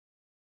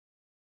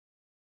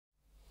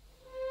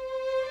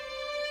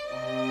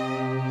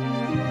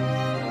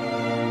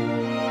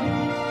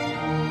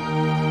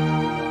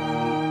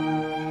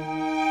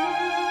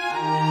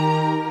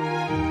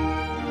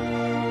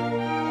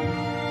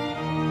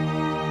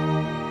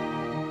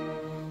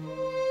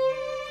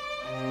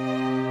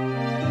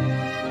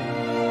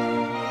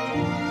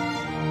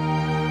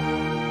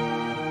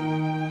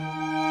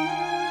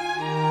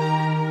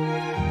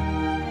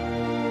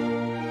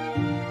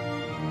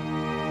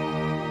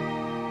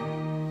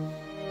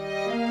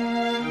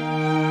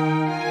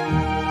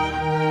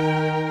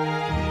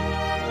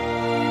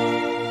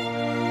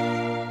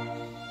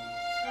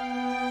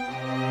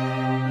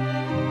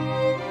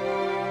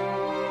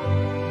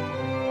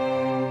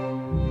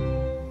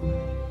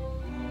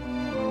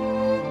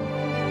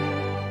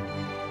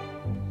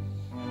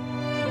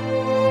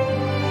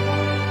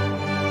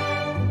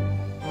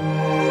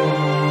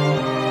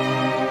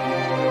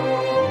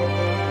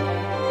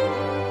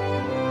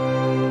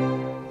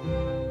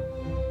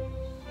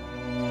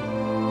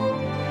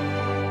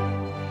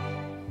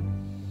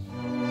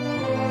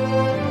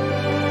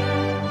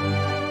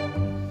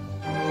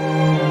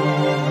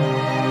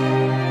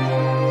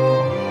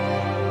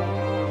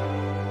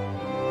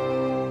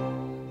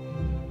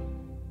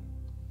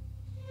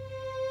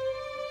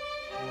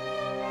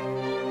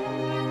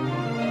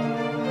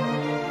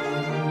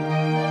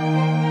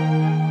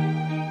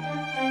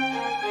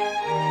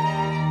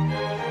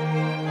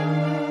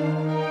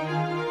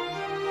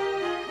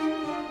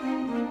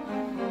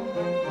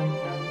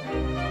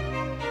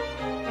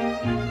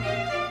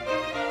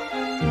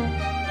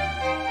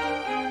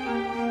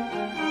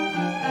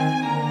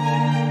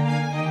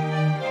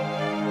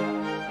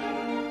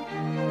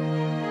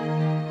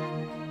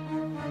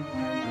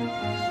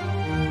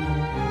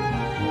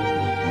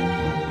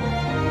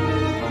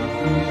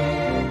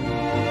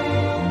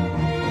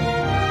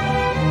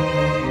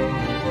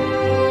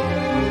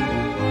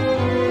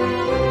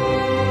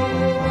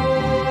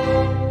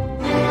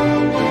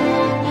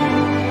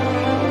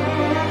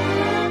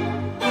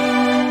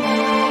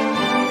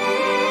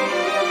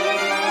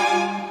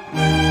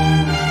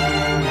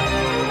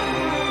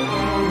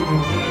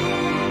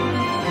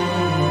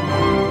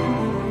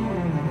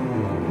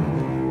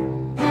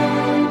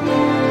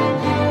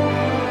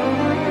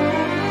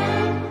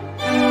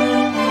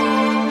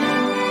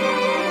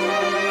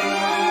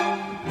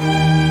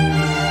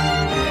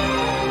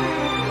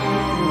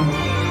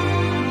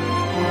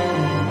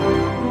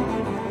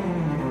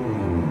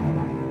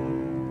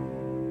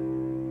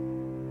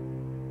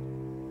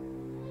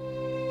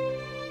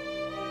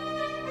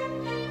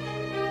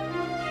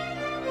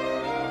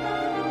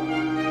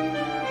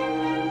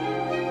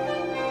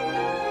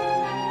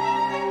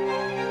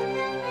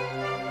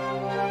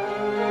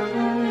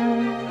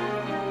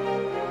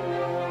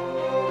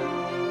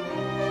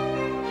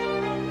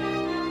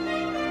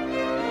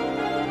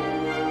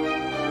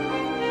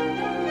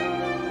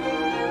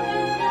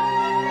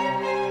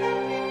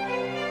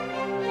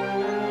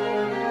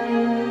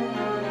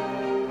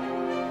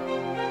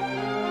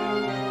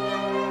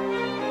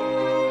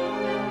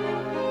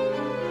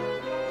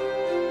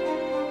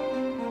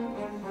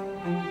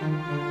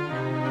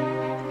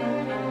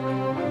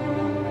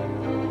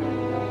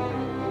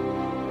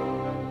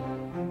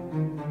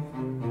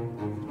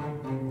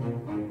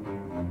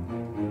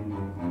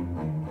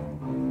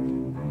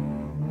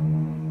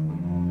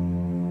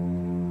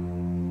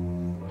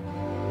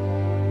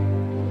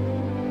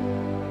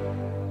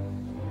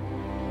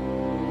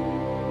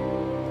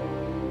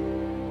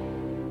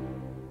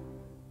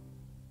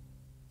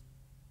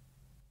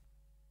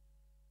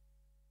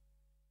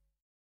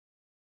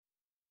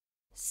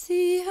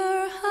See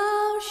her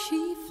how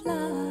she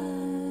flies,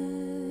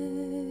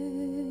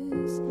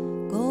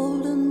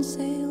 golden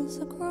sails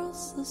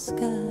across the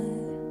sky,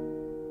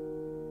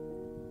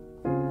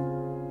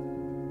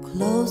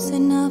 close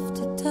enough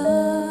to touch,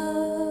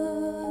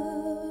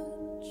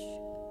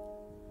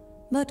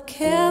 but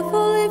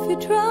careful if you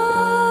try,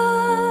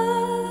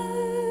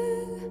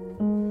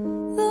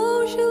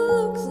 though she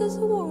looks as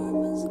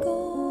warm as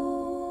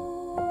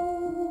gold.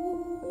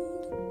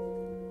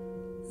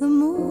 The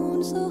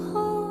moon's a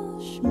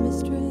harsh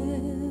mistress,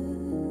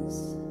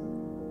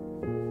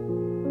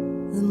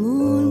 the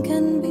moon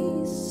can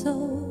be so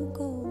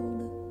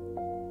cold.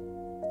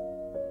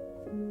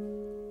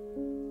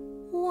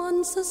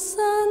 Once the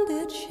sun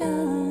did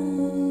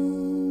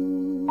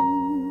shine,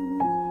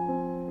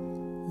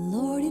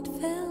 Lord, it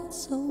felt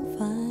so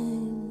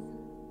fine.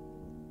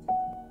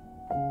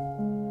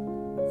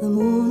 The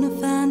moon, a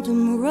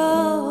phantom, rose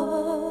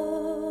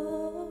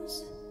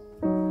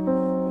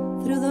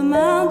through the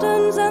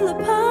mountains and the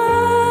pines,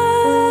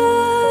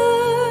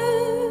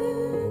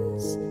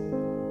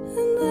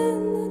 and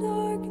then the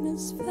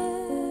darkness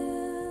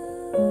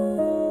fell.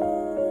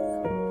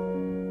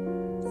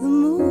 The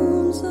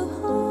moon's a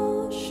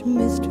harsh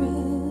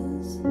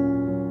mistress,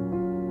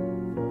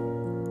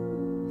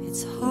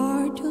 it's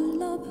hard to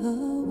love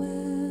her well.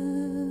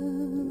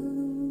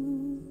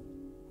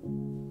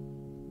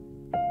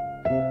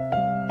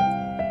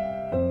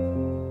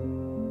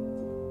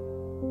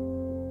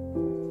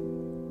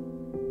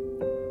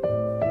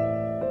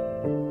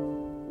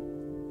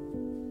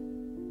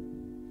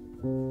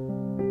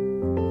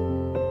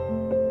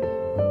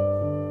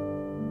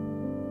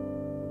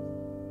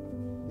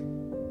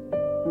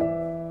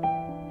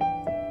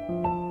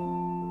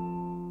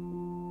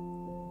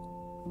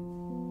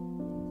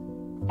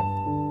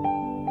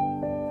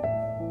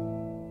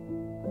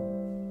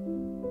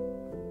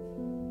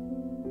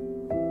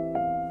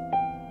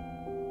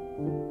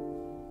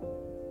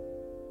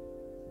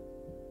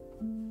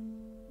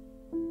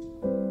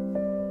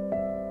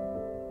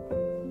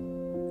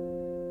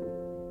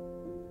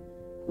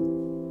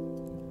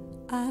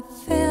 I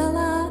fell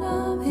out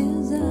of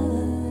his eyes,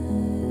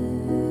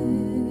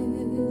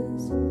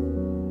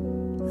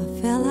 I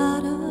fell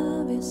out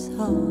of his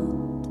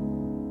heart,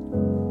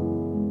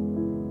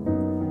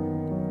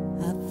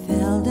 I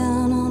fell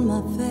down on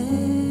my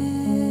face,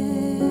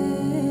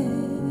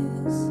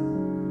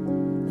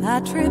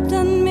 I tripped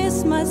and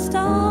missed my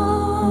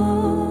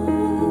stars,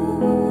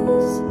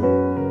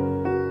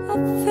 I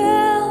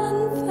fell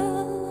and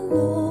fell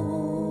alone.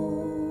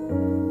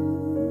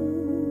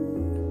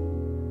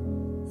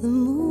 The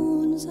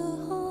moon's a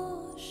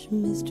harsh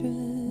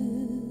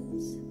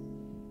mistress,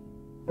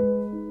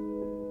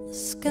 the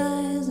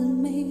skies are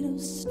made of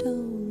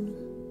stone.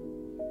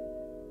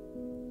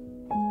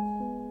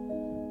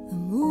 The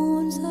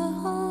moon's a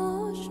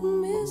harsh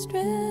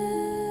mistress,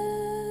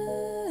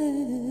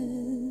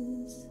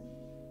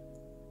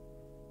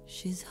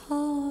 she's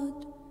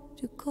hard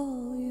to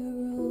call your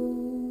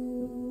own.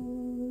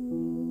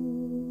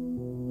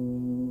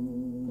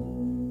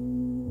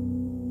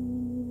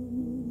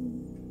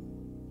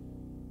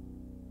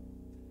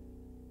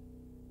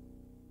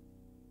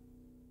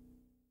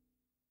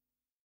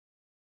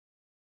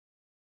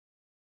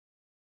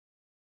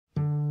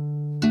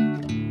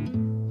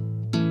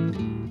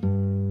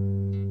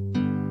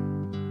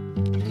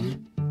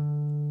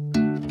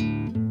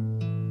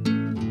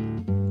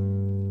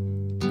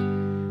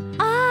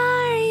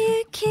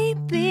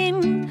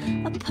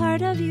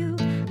 Part of you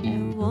I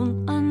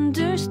won't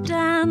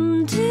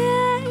understand. Do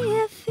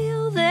you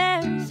feel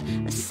there's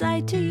a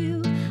side to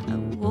you I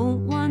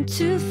won't want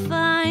to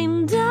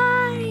find?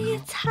 Are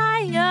you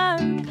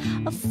tired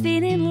of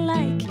feeling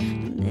like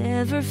you'll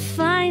never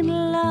find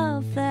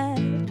love that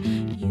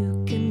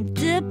you can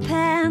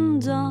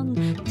depend on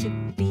to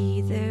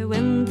be there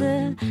when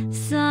the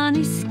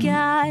sunny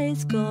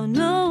sky's gone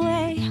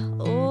away?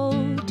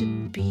 Oh,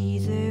 to be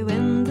there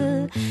when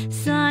the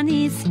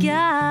sunny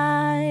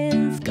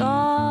sky's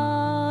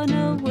gone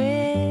away.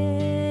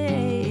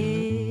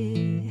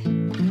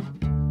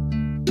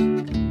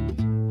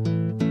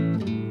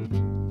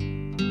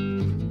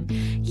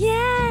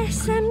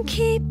 Yes, I'm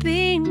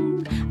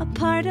keeping a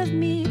part of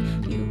me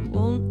you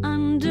won't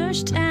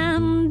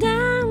understand,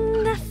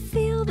 and I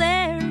feel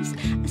there's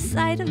a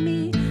side of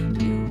me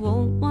you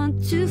won't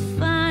want to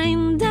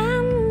find,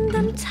 and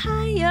I'm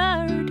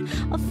tired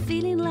of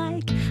feeling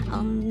like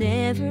I'll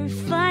never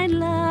find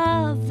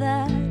love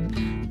that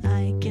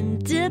I can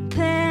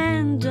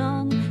depend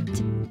on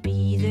to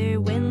be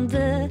there when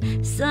the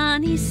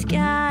sunny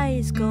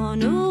sky's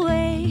gone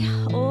away.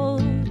 Oh,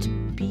 to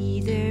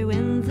be there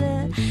when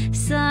the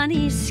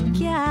sunny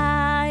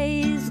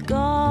sky's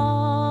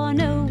gone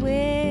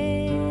away.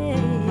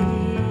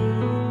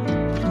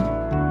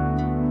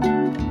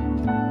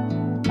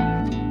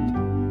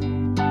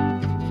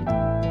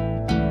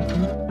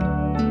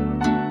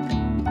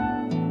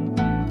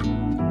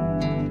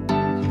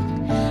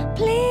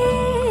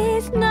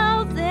 Please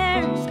know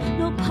there's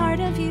no part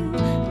of you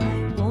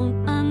I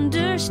won't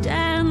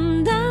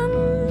understand,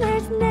 and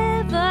there's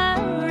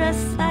never a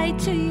side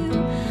to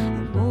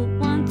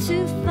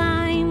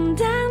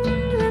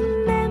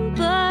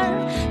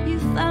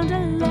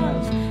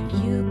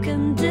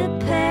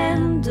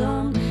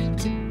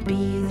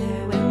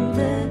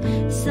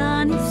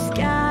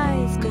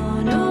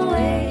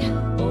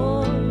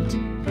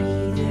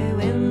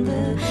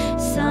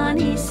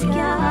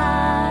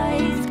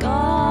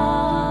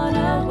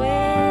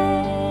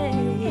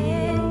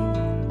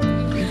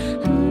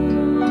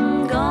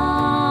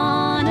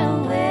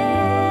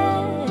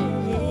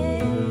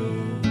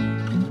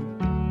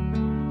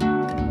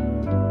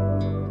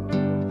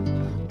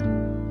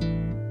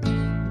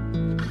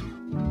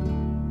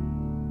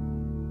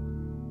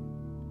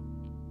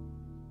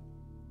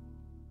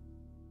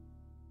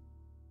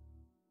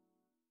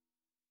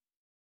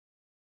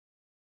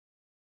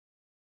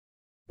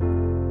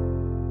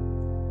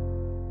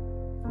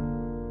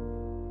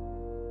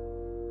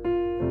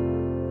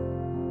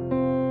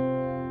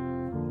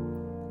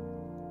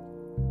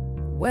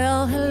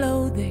Well,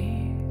 hello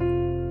there,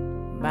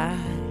 my,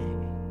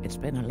 it's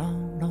been a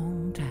long,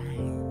 long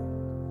time.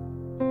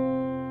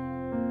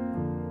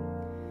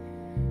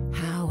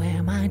 How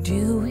am I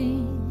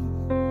doing?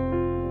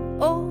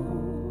 Oh,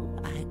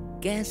 I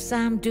guess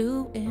I'm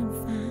doing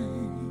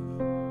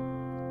fine.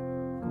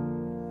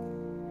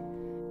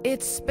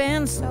 It's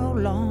been so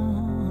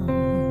long,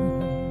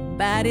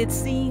 but it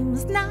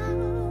seems now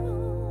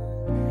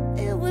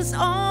it was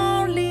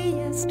only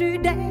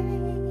yesterday.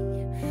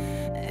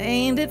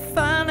 Ain't it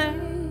funny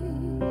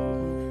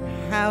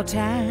how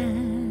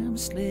time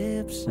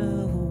slips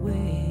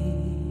away?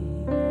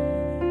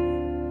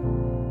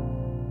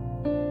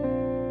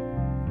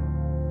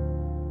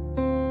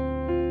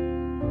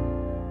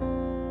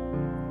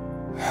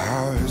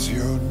 How is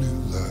your new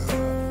love?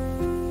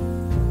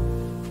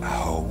 I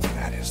hope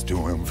that it's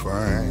doing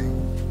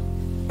fine.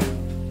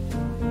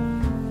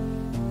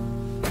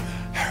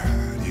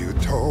 Heard you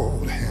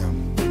told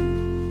him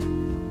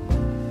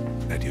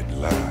that you'd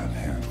love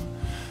him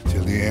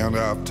till the end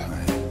of time.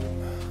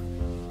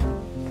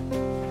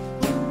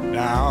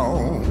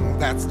 Now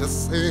that's the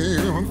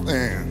same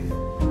thing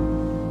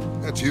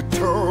that you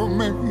told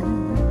me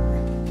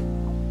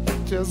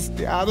just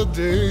the other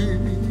day.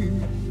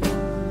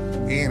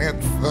 Ain't it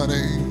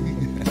funny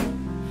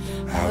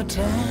how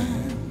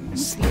time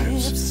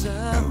slips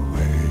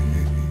away?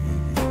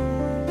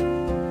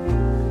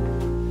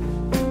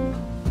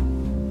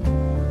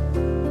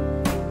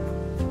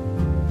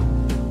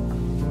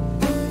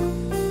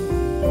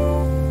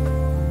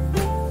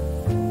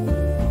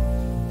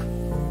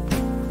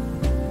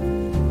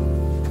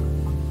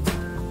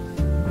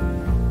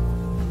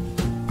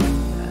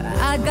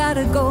 I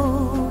gotta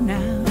go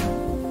now.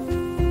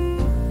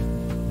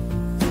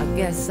 I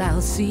guess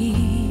I'll see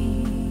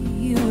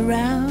you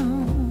around.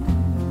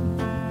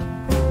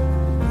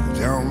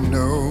 Don't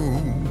know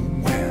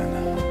when,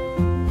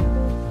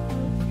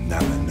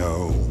 never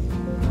know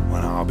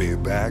when I'll be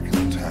back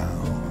in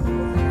town.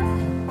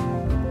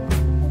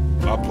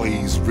 But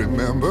please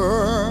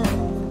remember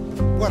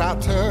what I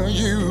tell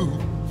you,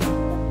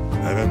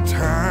 that in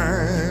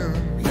time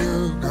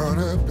you're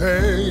gonna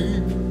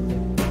pay.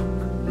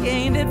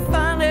 Ain't it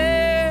funny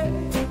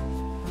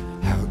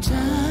How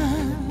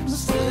time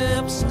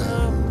slips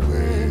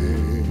away.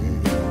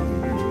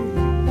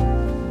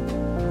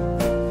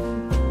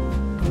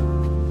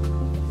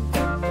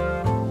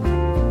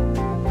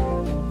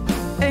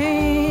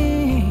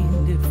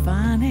 Ain't it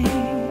funny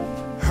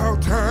How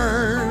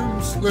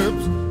time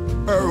slips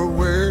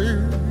away.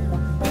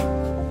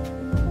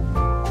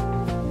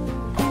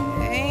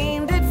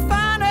 Ain't it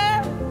funny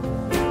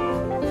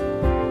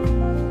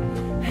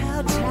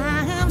how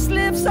time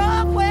slips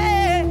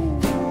away?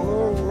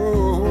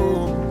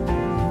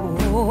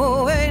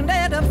 Oh, ain't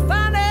that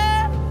funny?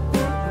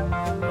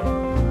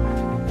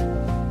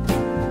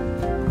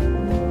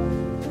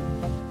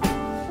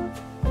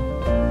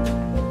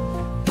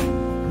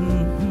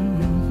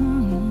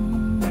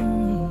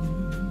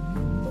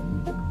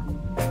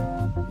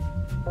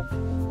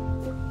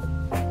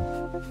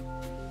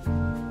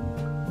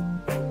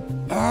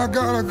 I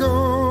gotta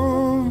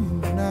go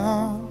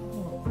now.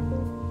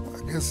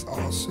 I guess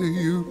I'll see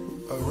you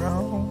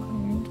around.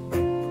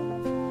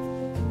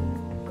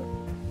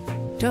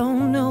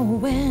 Don't know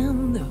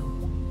when though.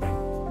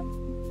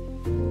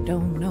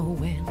 Don't know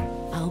when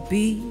I'll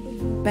be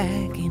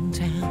back in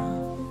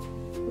town.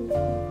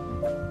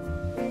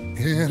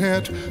 Isn't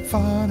it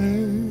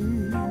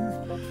funny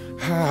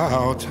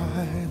how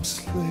time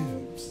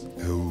slips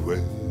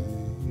away?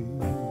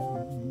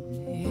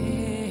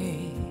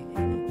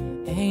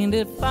 Ain't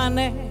it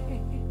funny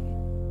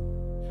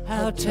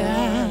how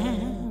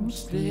time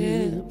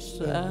slips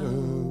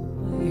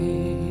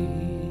away?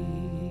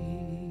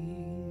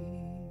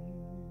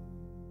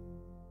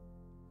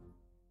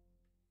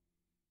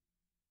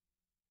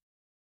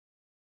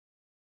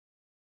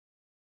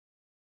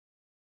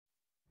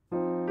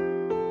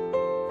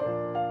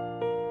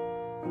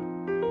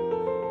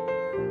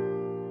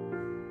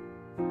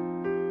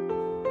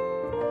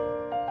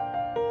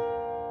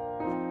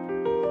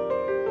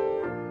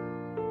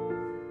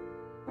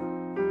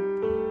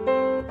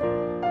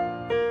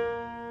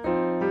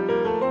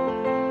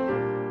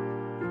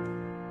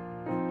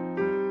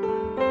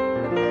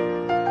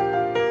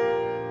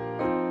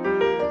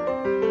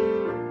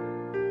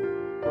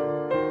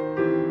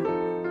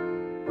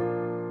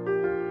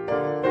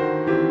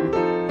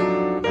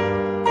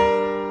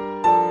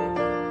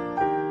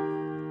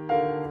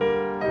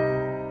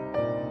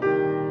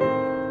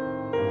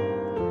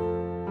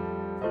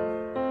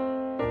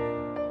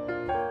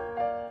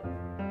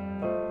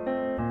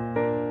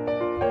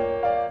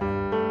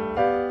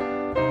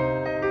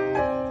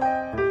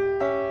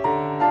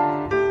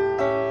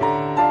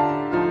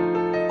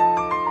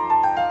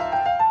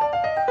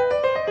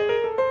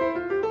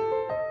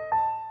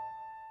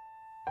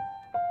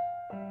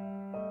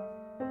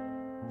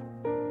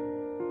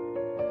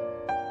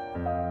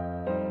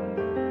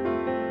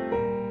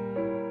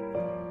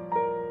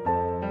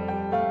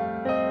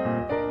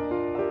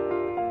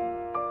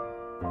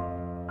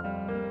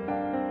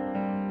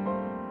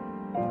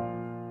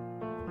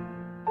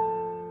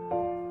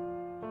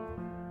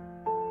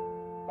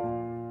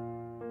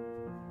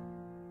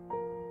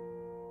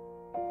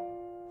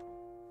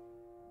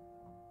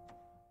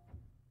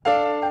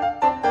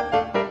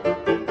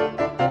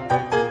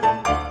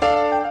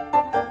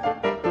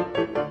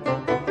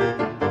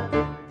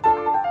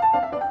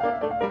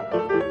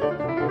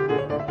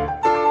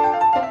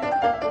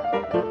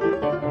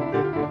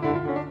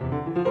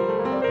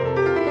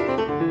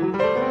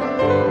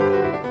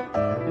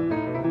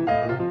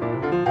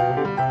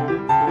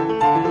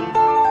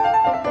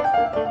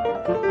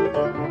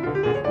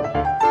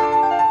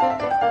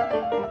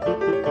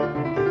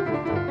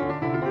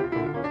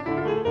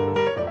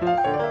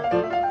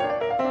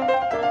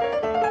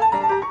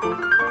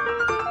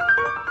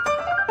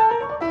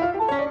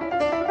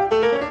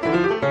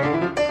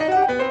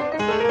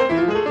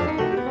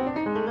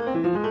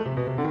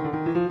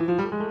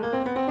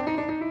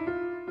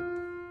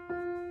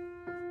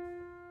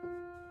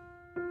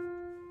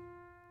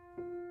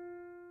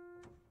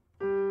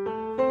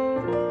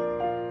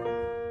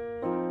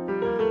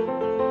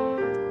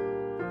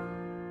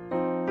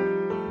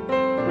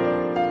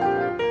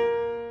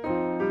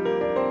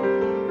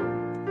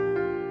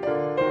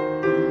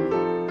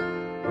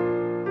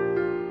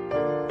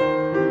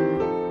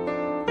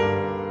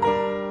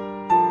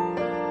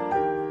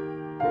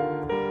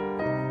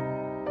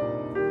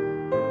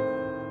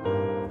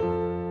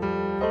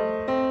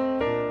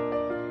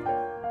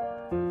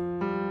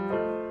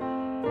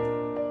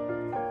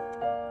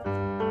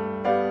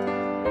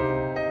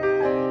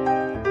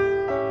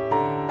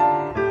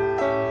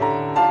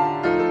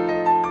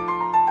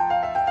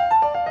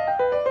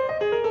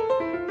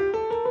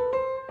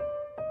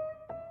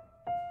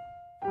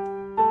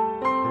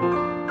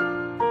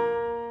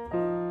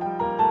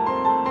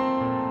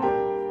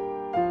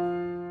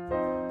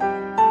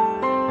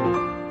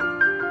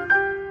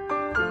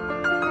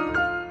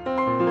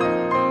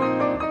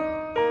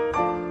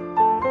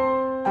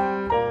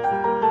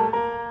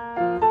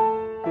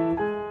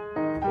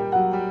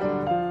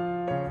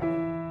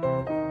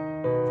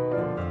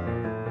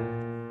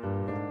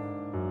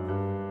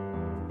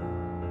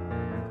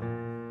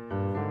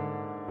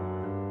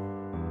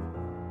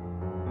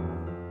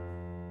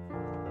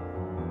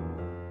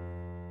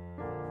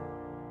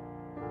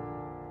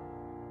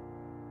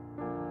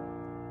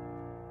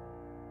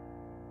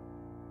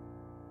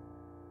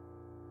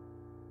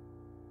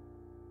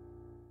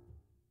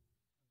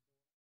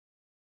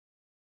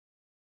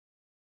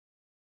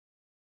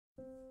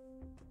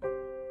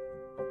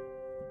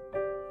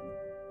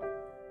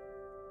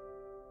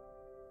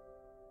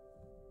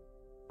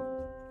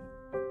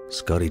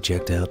 Scotty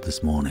checked out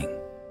this morning.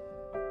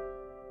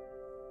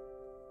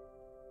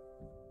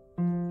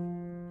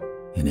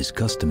 In his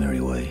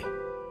customary way.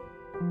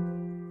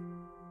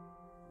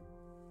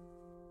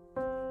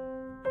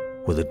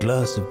 With a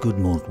glass of good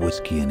malt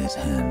whiskey in his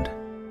hand.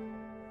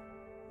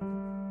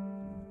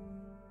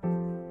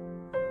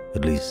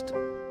 At least,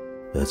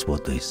 that's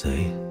what they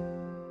say.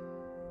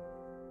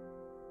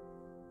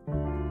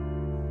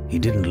 He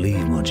didn't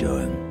leave much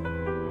owing.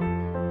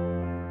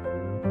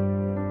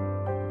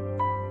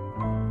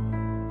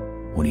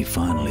 When he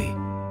finally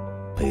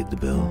paid the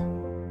bill.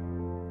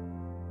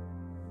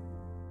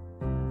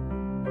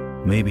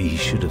 Maybe he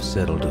should have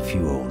settled a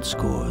few old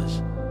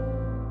scores.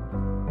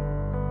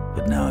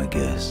 But now I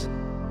guess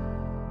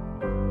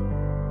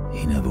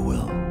he never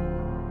will.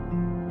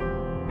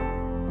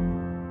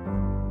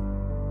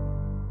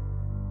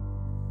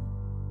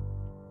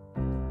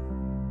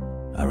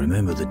 I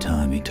remember the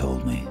time he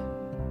told me.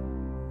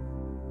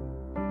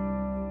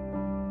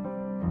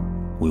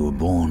 We were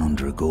born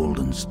under a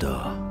golden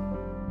star.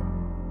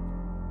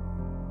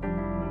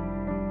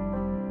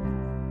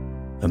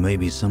 And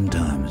maybe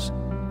sometimes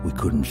we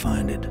couldn't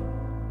find it.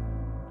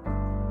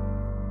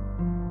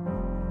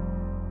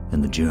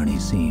 And the journey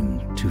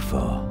seemed too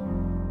far.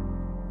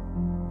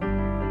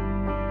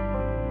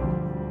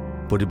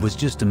 But it was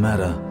just a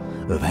matter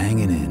of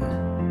hanging in.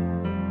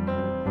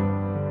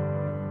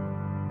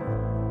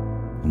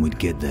 And we'd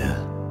get there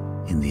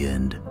in the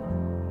end.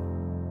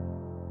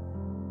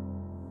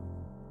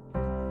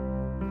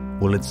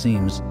 Well, it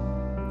seems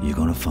you're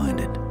gonna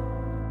find it.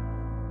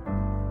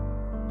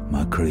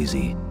 My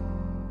crazy,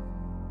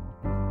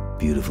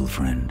 beautiful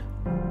friend.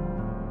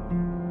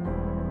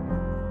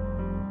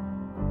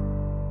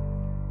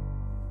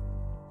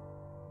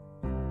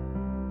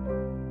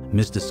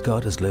 Mr.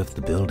 Scott has left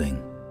the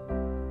building.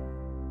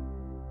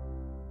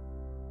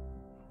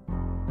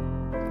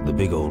 The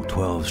big old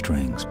 12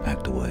 strings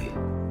packed away.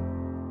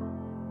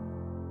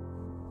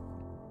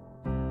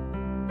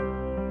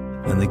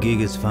 And the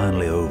gig is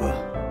finally over.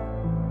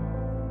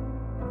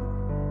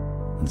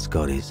 And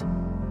Scotty's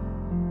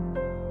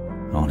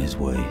on his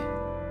way.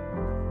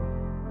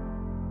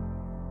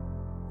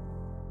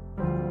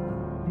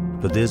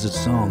 But there's a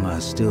song I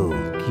still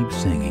keep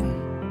singing,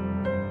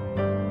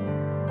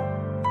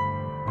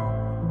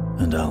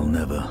 and I'll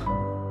never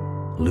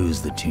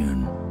lose the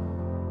tune.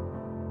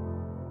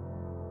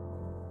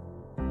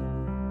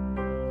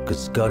 'Cause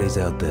Scotty's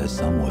out there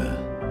somewhere,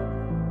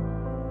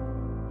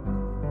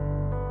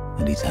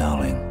 and he's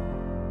howling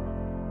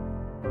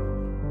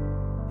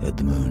at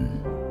the moon.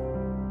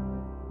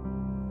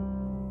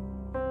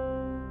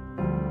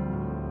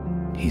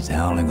 He's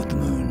howling at the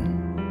moon.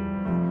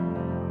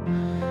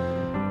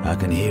 I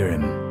can hear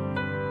him.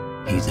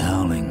 He's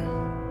howling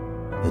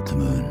at the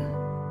moon.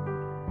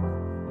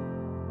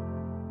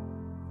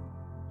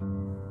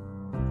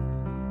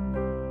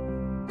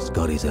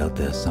 Scotty's out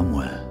there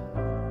somewhere,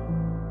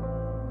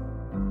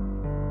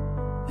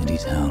 and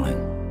he's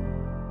howling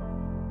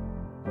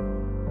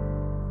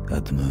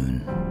at the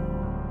moon.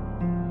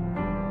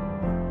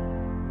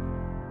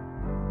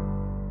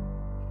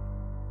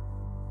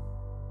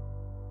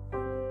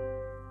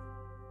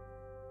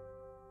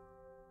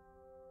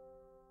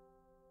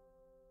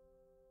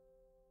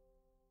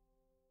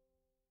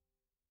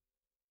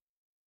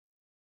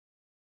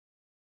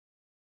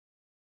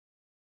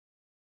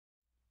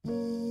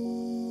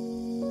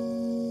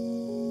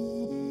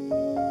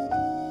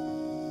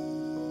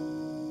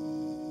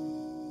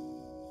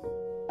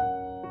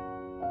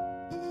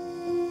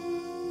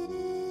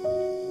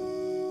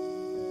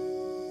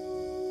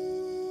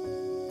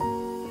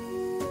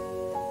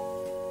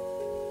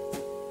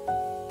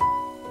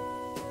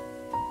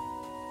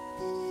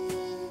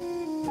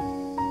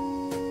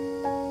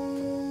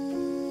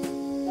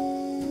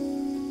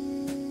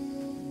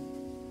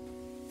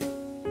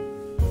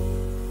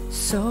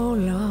 So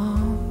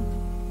long,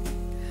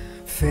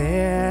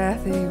 fare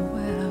thee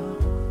well.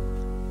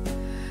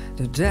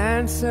 The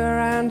dancer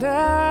and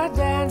her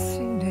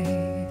dancing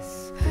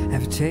days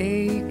have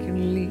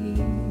taken leave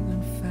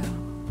and fell.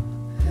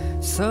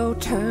 So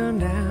turn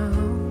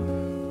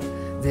down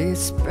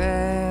this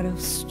bed of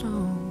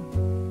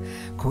stone,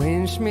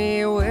 quench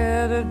me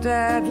with a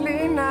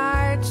deadly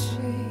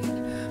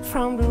nightshade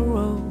from the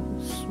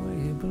rose where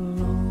you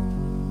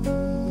belong.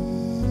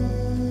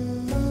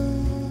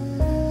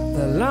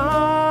 The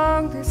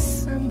long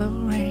December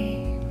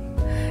rain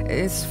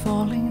is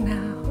falling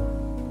now,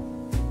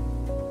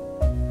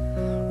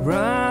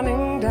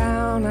 running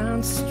down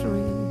on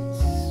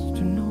streets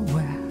to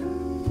nowhere.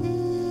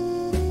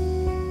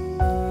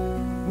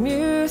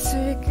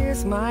 Music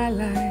is my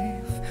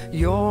life,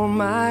 you're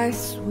my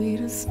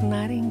sweetest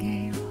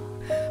nightingale,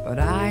 but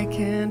I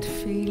can't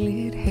feel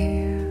it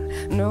here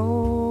no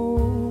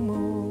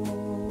more.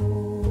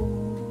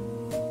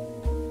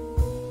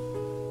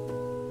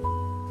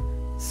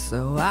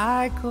 So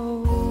I go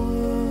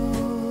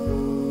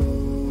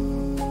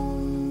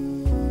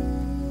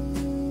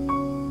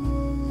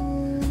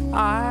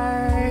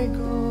I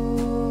go.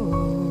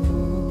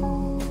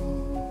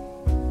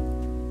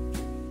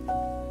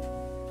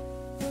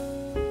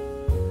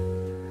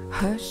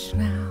 Hush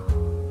now,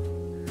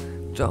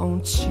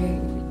 don't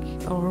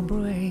shake or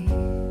break.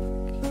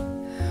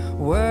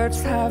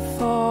 Words have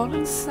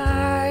fallen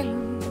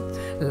silent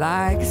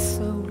like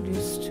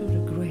soldiers to the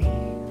grave.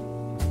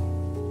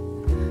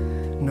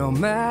 No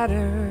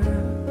matter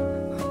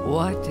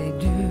what they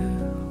do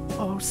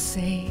or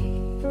say,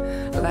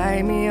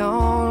 lay me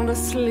on the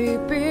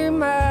sleepy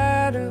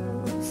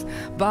meadows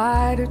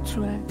by the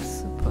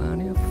tracks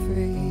upon your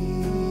face.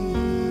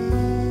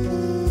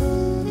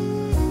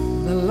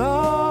 The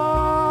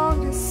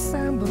long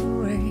December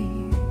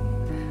rain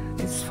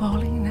is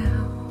falling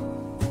now,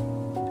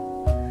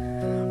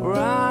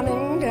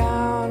 running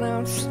down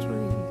our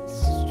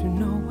streets to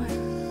nowhere.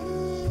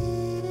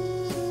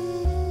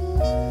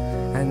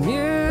 And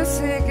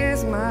music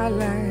is my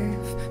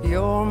life,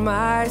 you're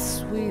my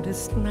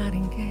sweetest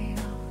nightingale,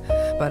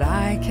 but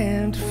I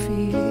can't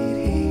feel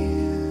it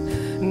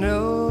here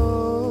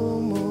no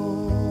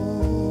more.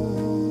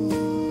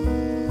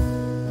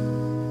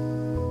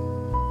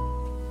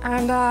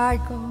 And I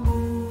go.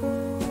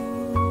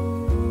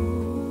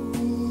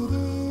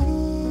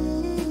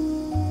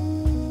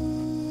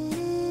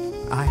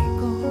 I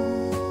go.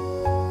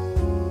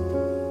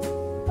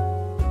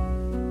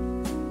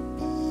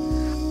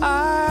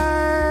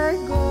 I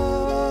go.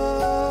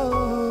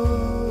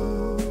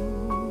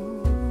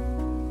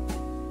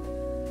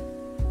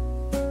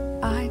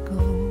 I go.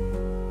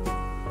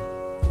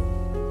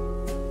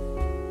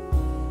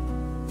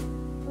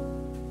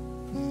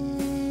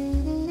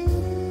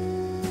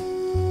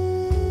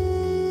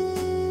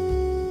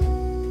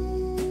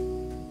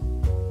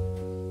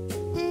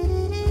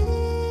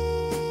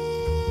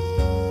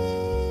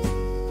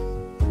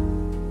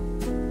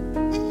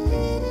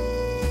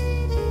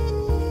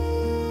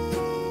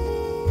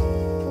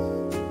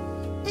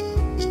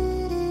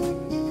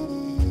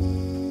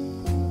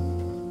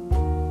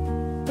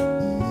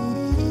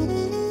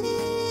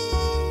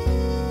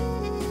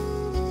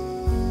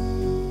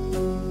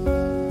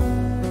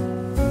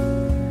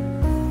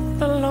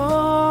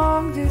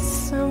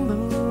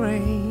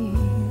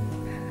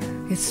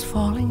 It's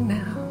falling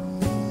now,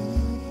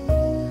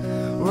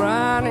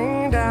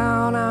 running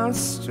down our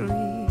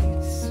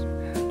streets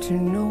to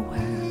nowhere.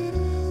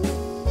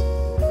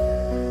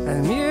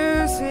 And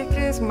music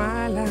is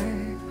my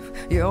life,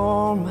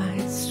 you're my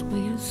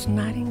sweetest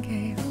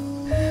nightingale,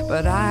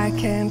 but I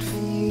can't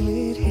feel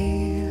it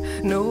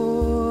here no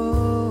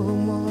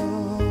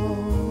more.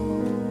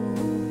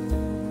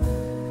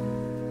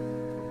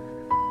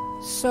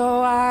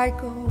 So I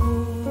go.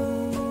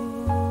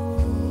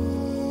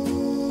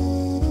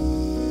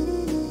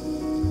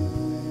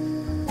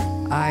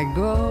 I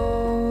go.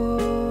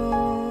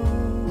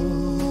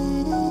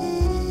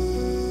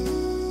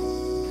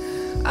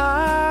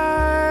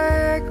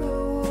 I go.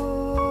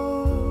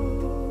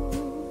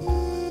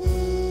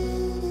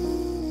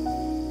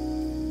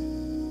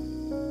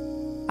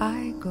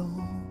 I go.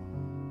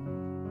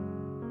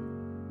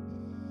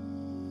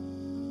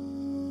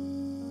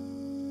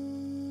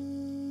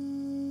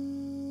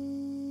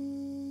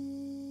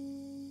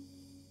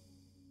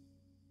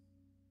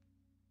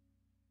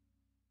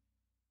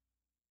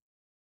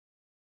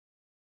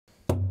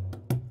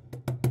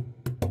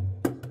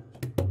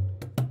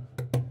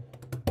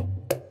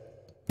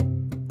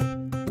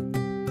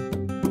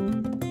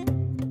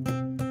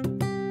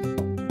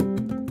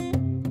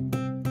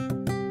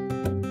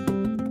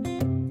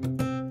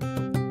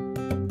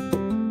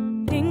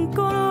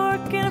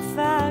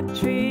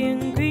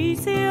 And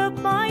greasy up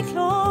my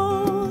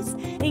clothes.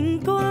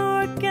 Ain't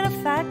gonna work in a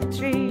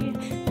factory,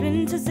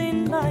 splinters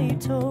in my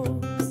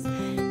toes.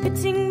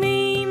 Pitying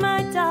me,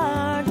 my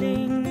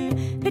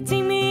darling,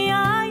 pitying me,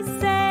 I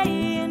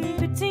say, and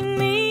pitying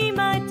me,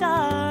 my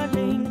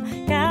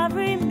darling,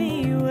 carry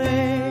me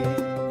away.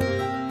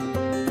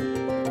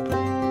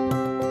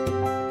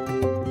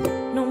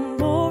 No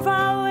more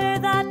I wear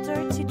that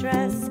dirty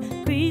dress,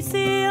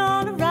 greasy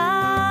all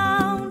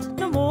around.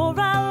 No more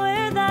I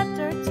wear that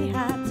dirty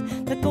hat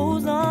that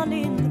goes on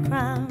in the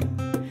crown.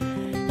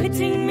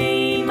 Pitying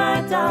me,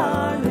 my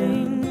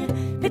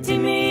darling, pity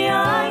me,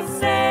 I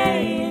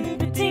say, and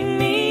pitying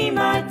me,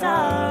 my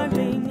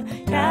darling,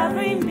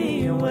 carry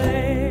me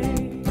away.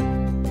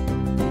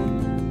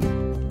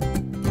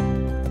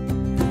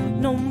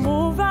 No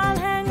more I'll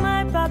hang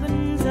my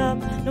bobbins up,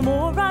 no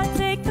more I'll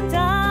take them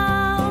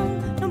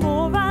down. No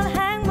more I'll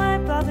hang my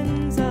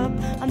bobbins up,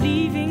 I'm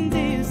leaving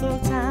this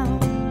old town.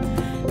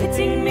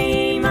 Pitying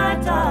me, my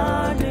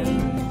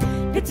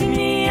darling, pity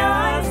me,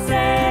 I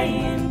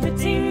say, and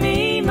pity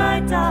me, my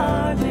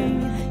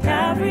darling,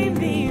 carry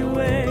me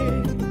away.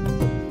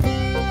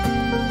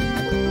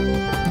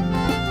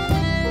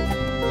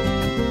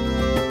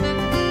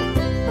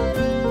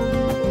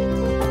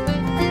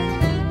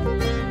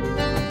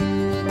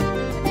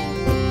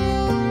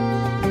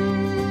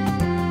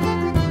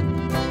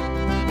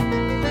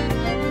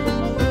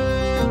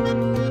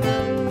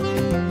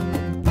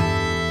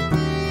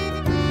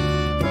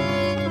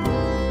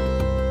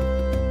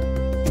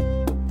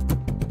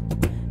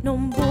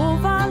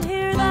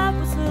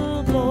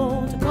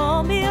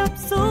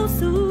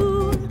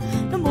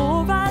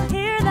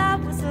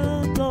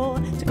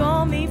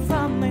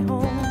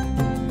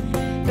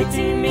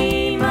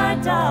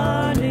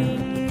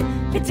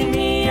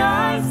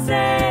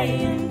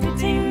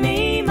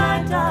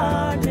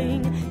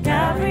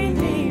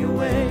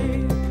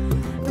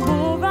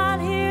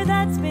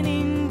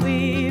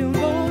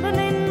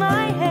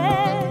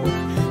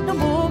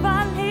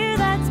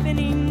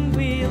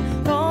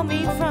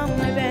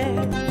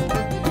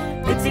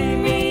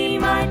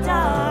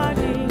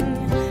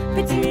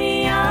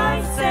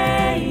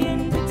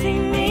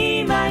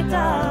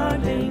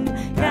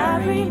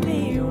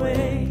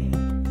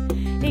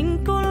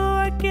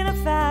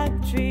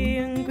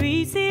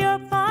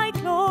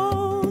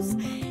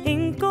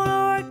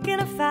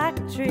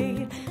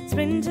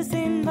 dentures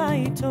in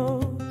my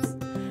toes.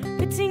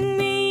 Pity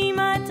me,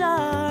 my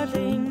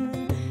darling.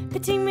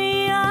 Pity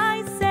me,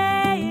 I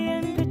say,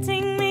 and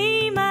pity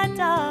me, my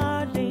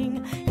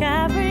darling.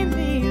 Carry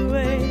me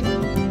away.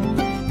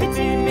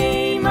 Pity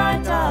me, my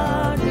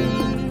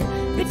darling.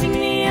 Pity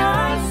me,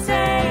 I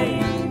say,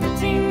 and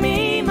pity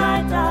me,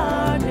 my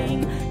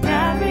darling.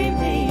 Carry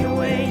me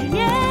away.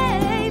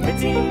 Yeah,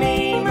 pity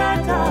me, my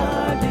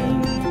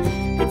darling.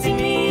 Pity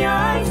me,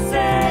 I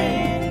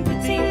say,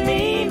 pity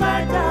me,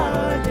 my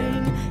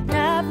darling.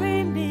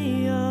 Carry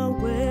me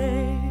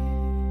away.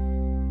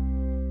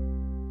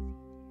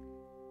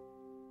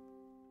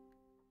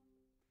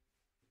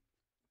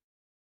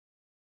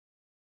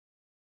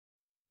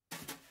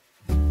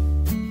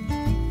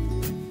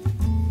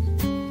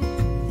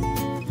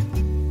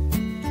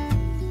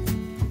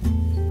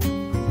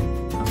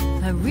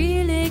 I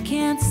really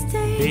can't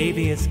stay.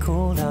 Baby, it's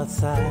cold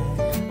outside.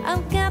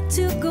 I've got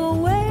to go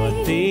away.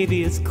 But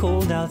baby, it's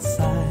cold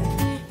outside.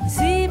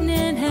 This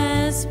evening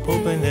has been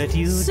Hoping that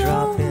you so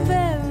drop in.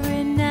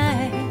 very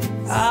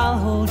nice. I'll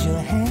hold your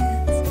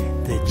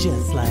hands, they're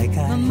just like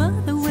My ice.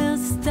 mother will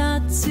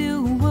start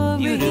to worry.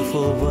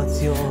 Beautiful,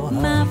 what's your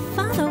My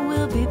father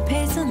will be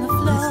pacing the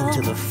floor.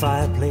 Listen to the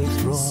fireplace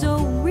roar. So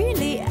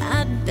really,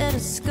 I'd better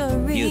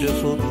scurry.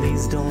 Beautiful,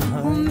 please don't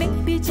Or hurry.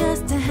 maybe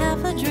just to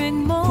have a drink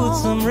more. Put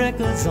some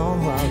records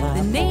on while The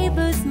I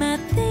neighbors might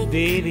think,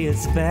 Baby,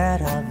 it's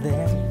bad out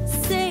there.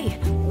 say,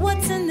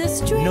 what's in this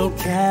drink? No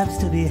cabs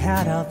to be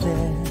had out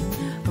there.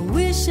 I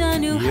wish I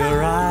knew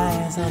Your how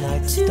eyes are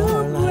like to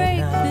starlight break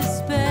now. this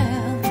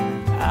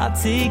spell. I'll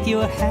take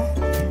your hat,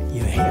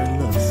 your hair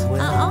looks I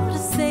swell. ought to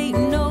say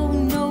no,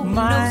 no,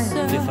 Mind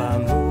no, if sir. I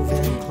move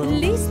in At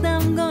close? least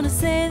I'm gonna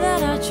say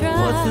that I tried.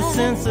 What's the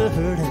sense of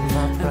hurting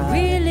my I pride?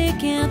 really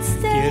can't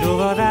stay. Get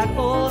over that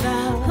old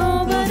out,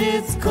 Oh, but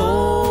it's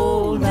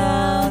cold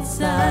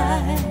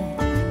outside.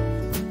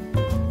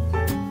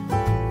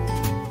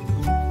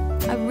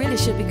 I really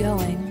should be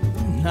going.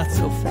 Not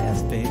so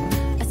fast, baby.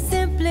 I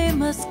simply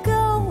must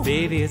go.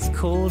 Baby, it's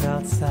cold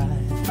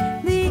outside.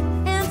 The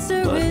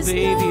answer But is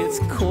baby, no. it's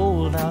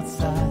cold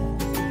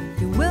outside.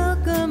 Your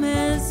welcome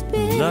has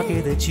been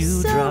Lucky that you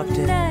so dropped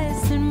in.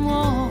 nice and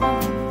warm.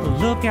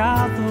 Look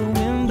out the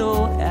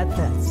window at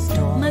that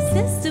storm. My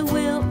sister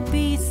will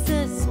be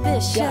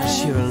suspicious.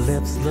 Gosh, your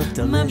lips look My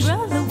delicious.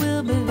 brother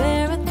will be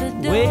there at the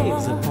door.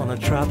 Waves upon a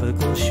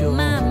tropical shore.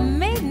 My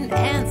maiden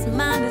aunt's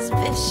mind is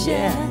vicious.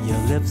 Yeah, your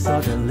lips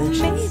are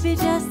delicious. Maybe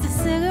just a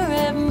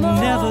cigarette more.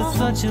 Never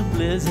such a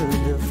blizzard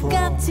before.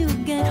 Got to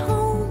get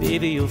home.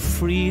 Baby, you'll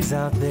freeze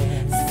out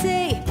there.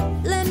 Say,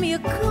 lend me a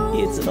coat.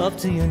 It's up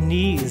to your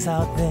knees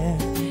out there.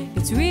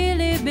 It's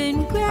really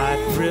been great. I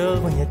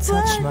thrill when you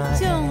touch but my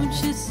don't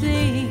hand. you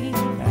see?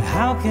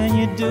 How can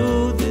you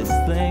do this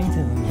thing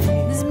to me?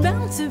 There's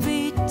bound to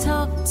be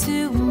talk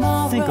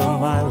tomorrow. Think of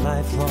my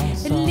lifelong At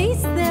song.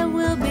 least there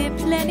will be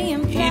plenty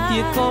implied. If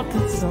you caught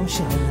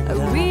consumption, I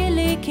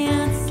really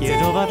can't stay.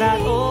 get over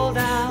that old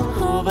out.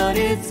 Oh, but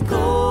it's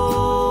cold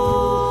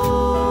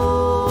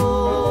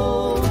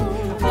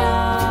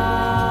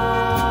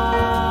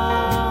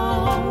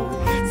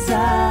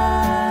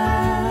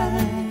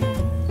outside.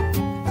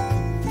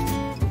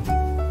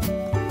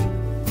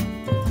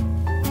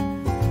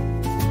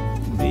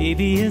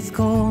 Baby, it's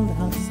cold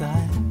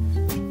outside.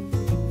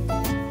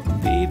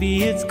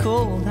 Baby, it's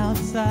cold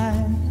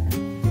outside.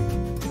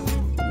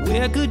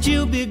 Where could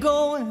you be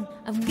going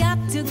I've got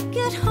to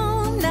get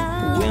home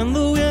now. when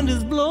the wind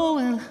is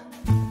blowing?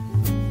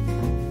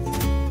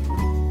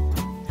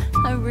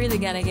 I really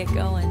gotta get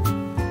going.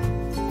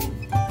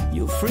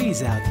 You'll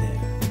freeze out there.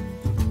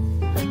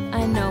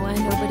 I know,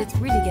 but it's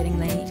really getting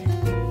late.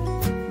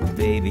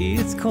 Baby,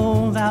 it's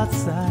cold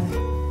outside.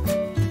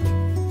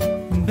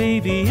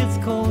 Baby, it's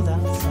cold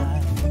outside.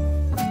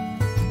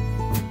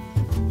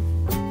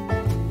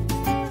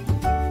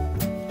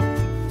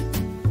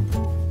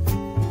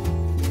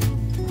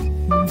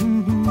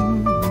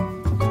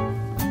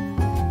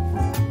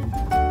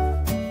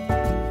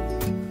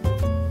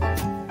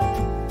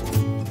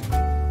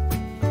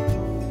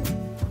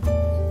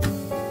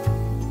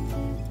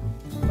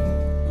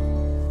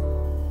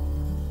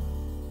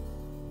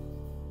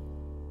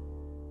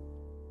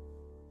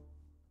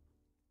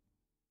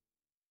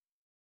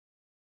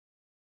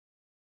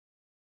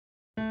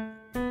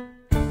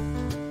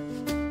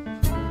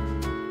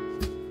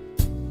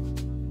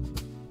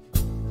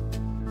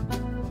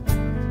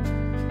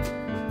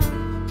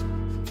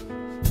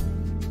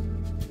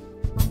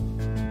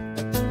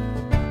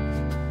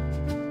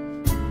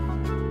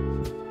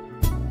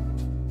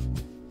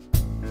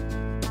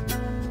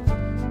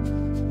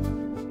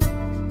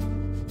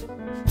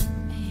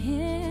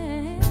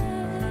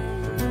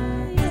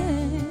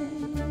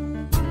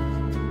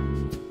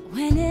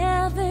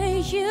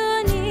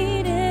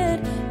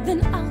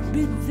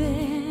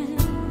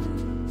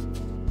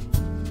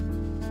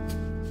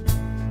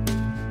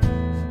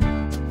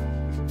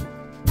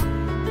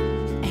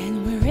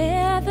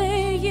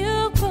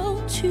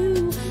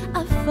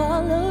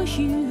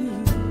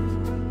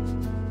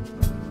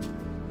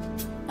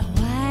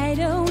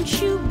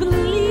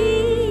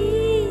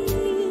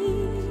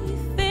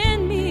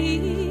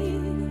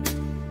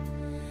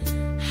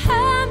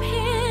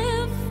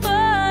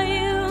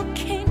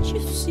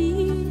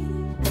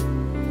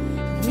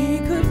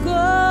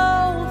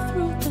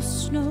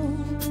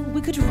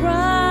 We could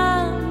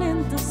run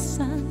in the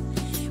sun,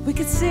 we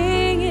could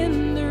sing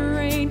in the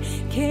rain.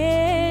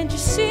 Can't you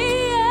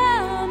see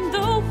I'm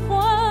the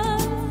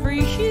one for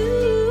you?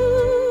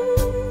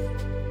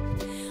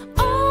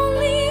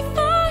 Only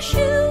for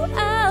you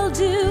I'll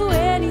do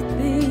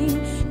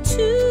anything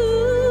to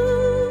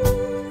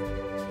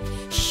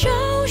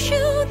show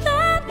you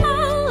that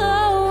I'll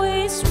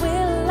always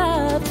will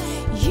love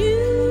you.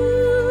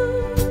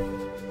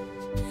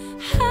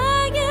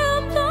 I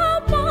am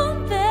the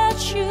one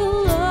that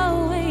you'll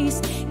always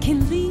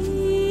can lean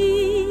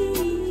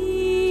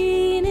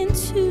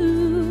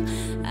into.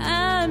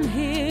 I'm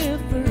here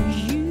for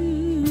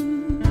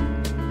you.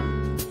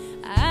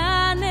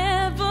 I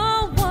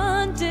never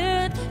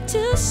wanted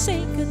to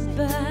say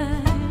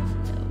goodbye.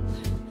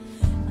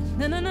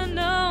 No, no, no,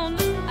 no,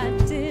 no, I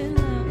didn't.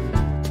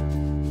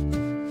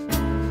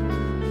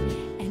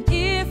 And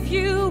if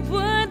you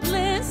would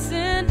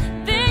listen,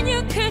 then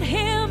you could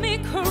hear me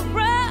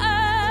cry.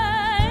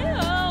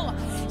 Oh,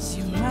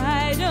 see,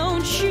 why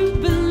don't you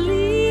believe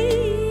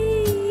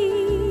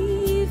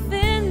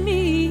in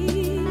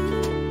me?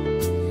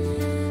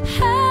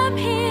 I'm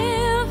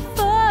here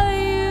for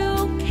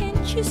you,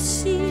 can't you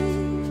see?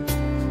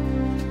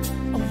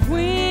 A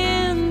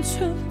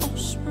winter or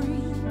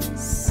spring,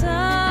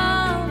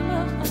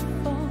 summer or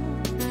fall,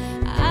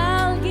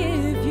 I'll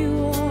give you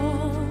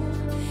all,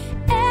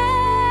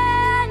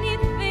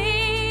 anything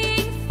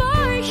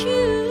for you.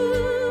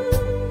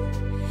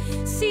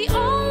 See,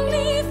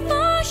 only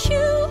for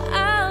you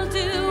I'll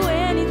do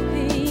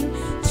anything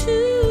to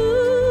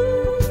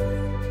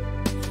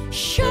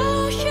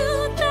show you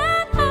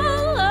that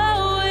I'll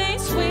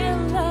always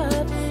will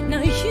love.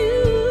 Now you,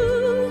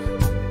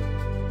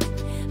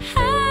 I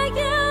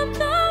am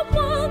the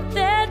one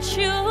that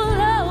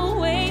you'll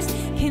always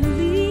can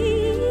lean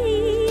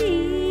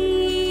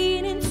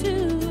into.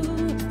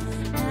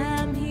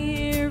 I'm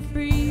here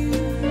for you.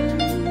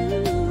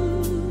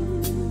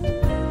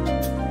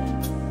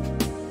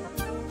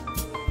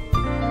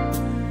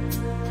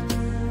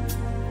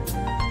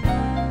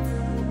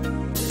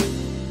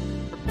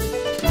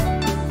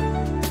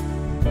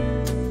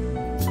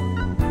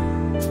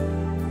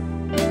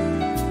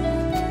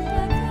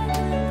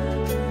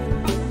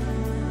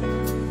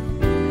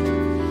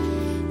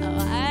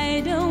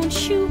 Why don't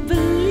you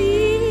believe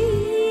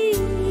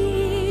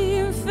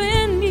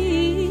in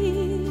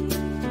me?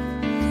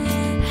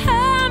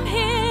 I'm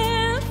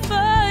here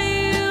for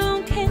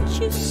you, can't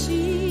you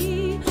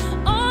see?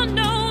 Oh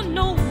no,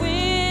 no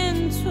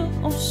winter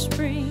or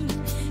spring,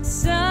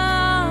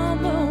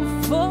 summer or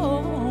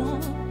fall,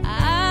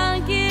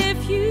 I'll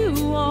give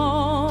you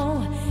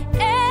all,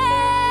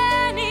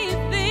 anything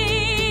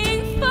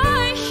for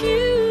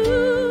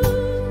you.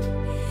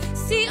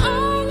 See,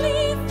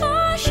 only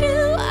for you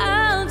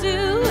I'll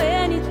do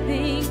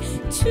anything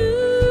to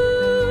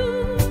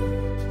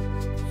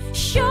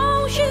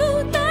show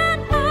you that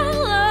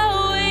I'll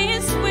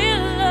always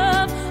will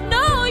love.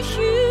 No,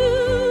 you,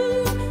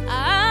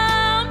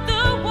 I'm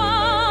the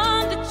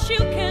one that you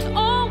can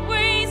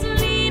always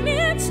lean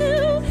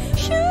into.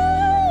 You,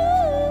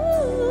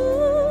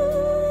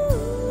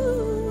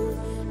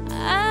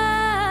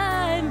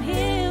 I'm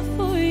here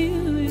for you.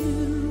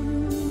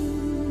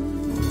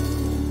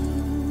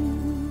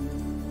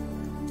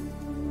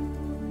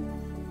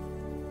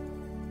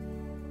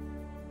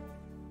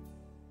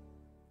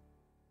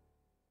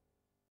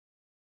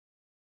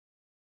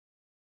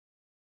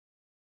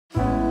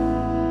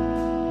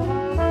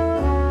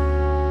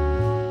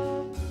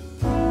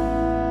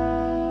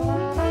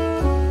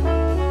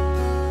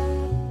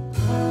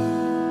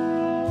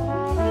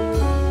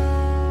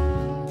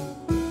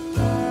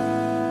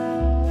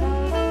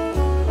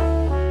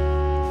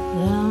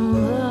 Then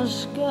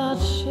there's God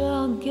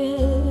shall get,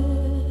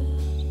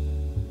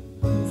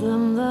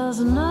 then there's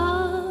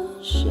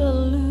none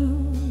shall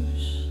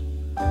lose.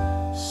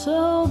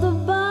 So the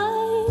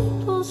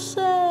Bible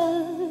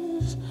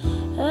says,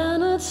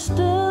 and it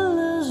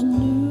still is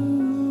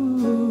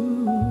news.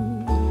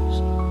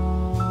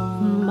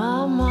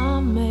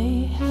 Mama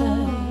may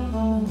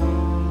have,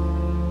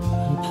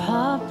 and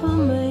Papa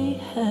may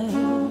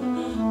have,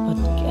 but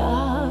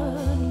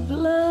God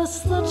bless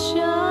the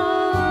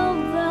child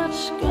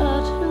that's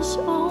got his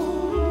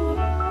own,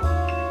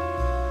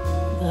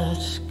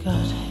 that's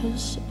got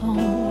his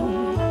own.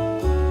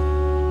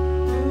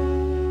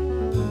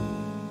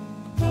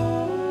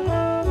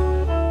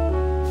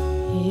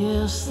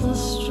 Yes, the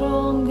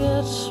strong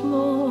get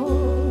small,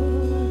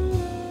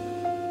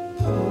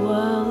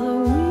 while the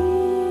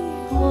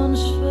weak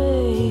ones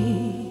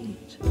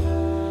fade.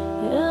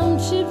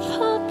 Empty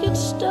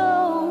pockets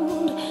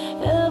don't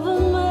ever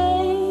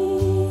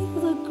make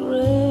the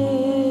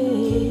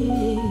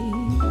grade.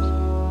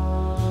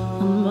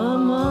 And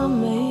Mama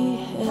may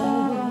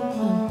have,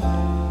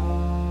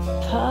 and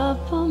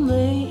Papa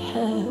may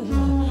have,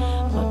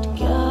 but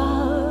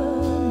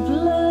God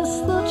bless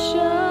the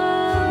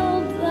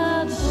child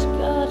that's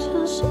got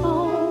his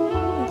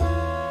own,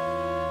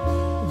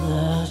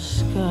 that's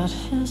got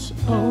his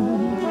own.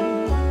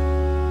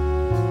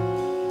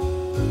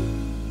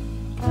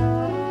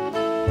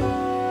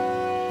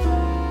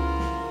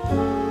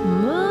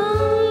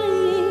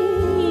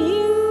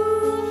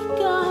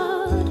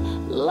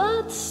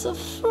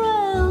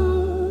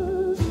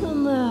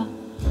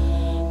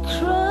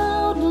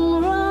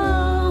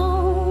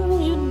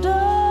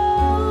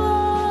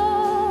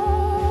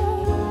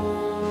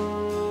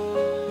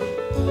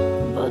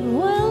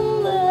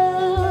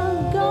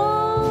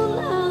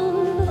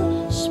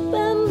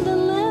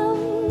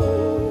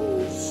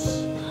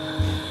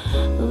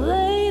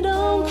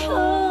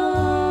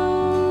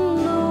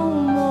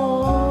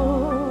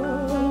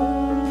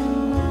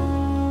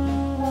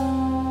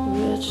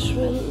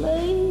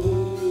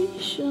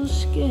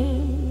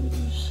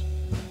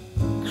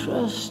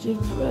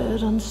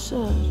 and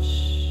such.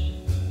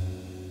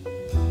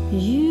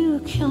 You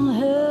can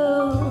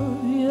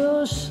help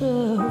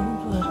yourself,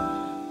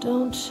 but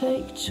don't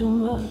take too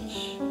much.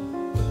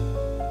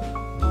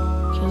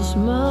 'Cause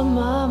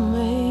Mama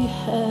may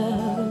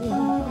have,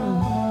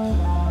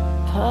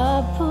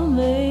 Papa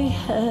may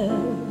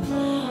have,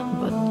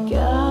 but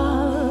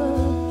God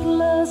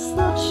bless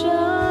the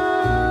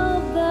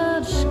child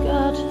that's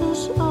got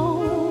his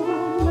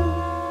own,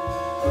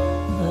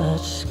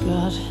 that's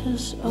got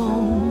his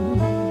own.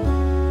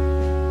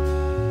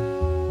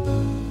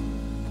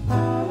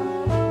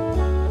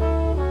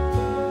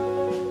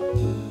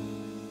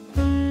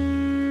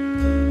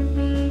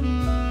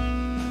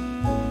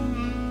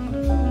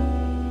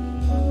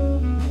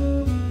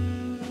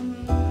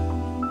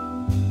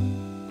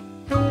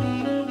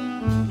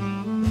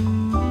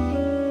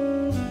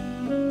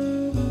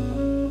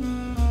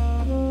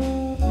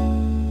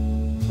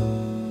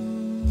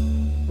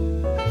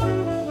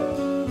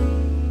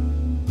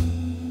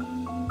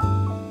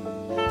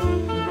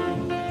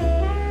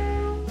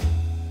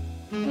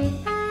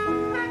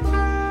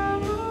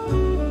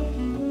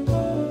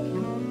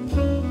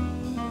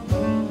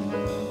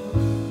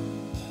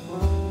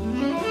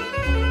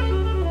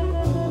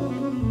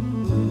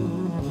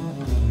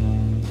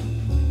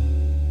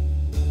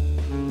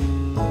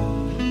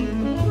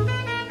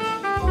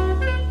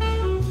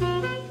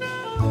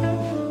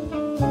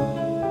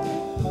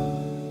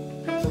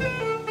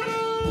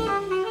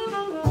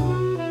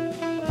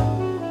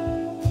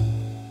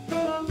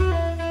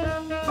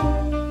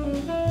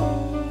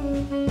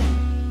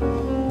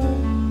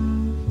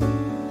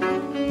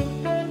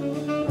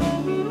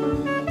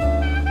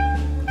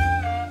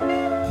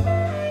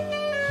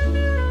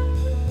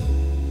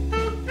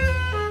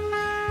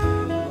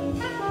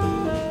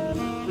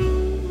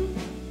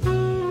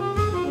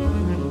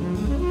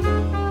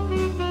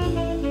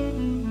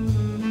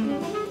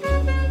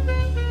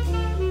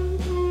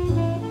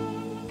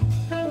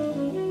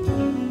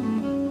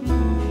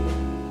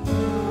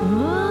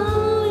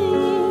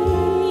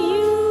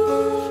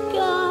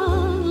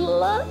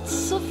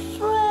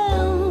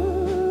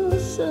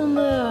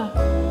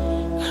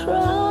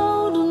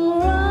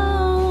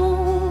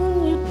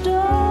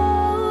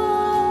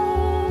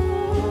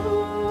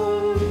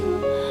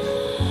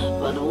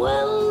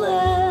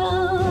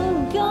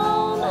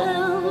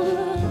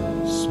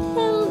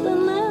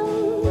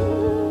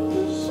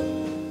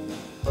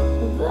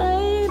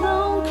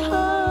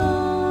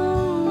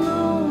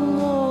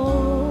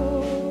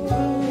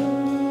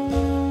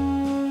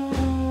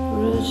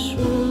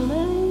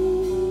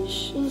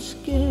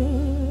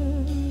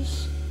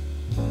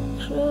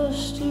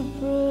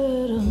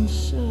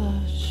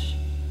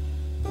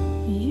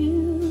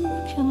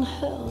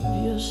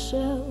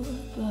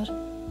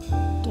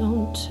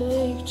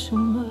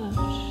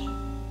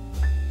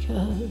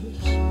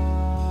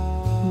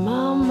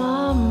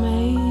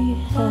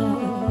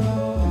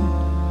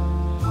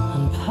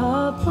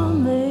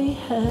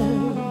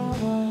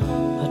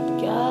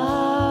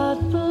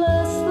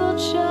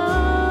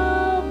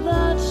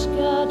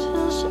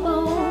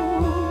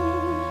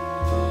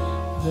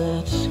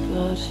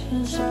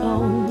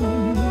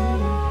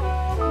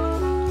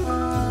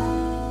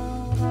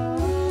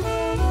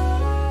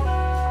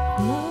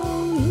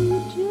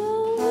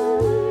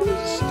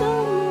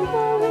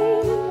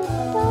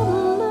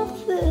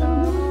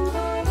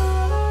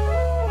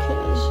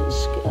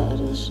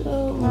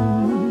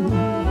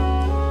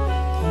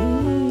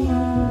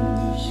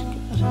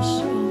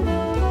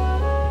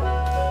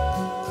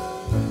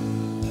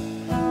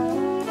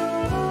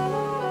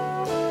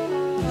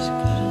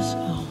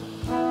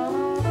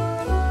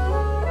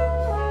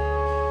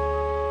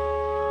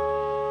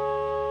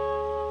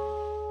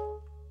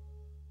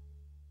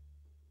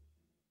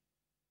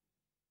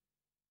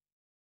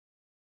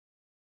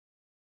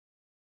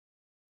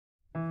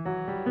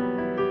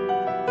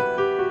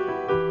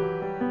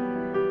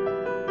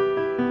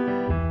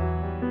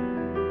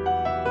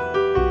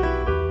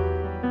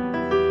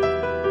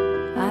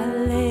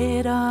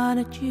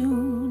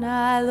 June,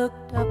 I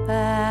looked up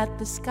at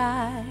the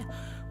sky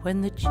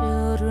when the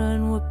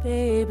children were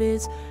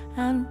babies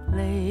and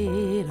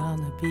played on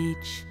the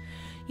beach.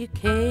 You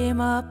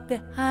came up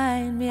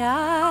behind me,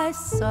 I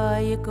saw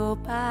you go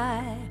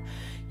by.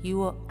 You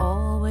were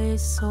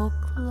always so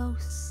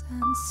close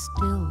and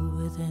still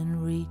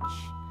within reach.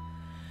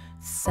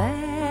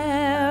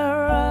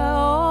 Sarah,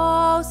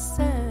 oh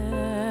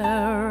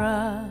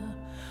Sarah,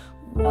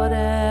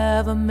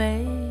 whatever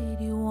made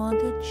you want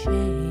to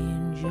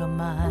change your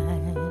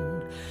mind?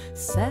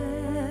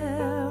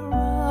 Sarah,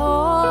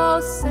 oh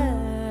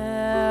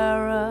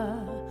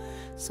Sarah,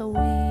 so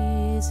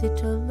easy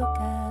to look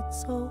at,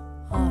 so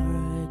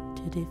hard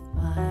to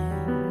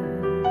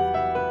define.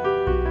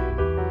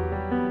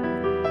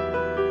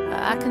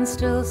 I can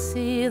still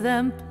see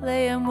them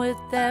playing with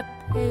their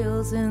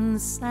pails in the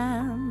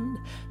sand.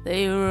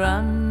 They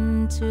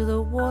run to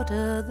the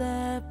water,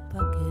 their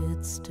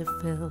buckets to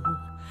fill.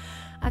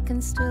 I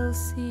can still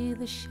see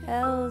the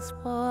shells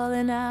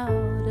falling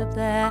out of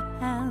their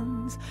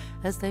hands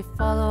as they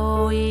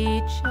follow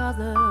each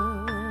other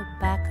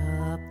back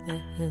up the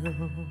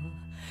hill.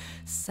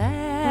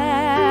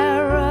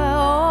 Sarah,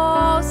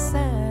 oh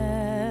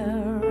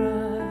Sarah,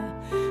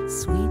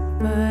 sweet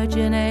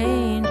virgin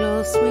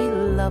angel, sweet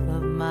love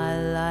of my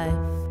life.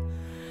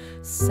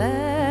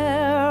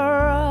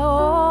 Sarah,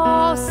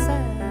 oh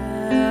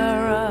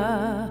Sarah,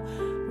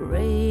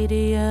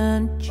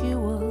 radiant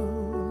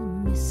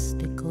jewel,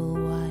 mystical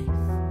wife.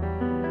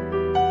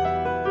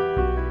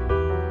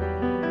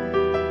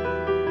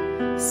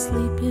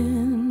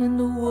 Sleeping in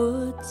the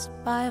woods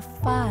by a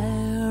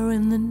fire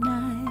in the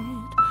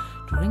night,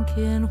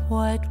 drinking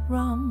white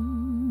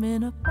rum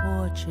in a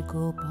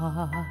Portugal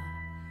bar,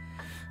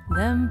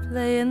 then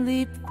playing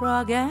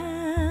leapfrog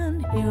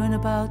and hearing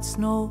about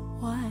Snow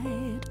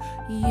White,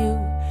 you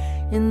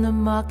in the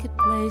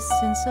marketplace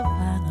in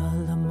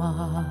Savannah,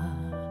 Lamar.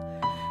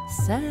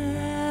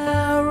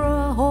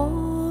 Sarah,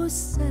 oh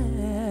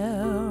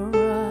Sarah,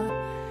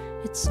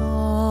 it's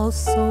all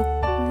so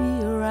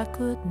clear I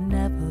could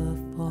never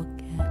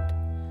forget.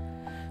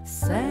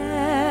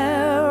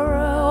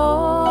 Sarah,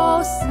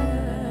 oh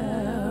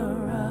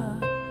Sarah,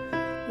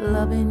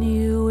 loving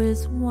you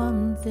is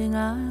one thing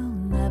I'll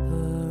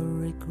never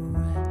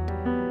regret.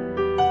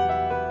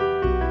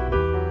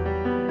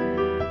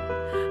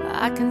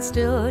 I can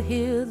still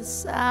hear the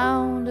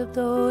sound of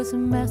those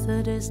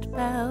Methodist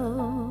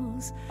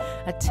bells.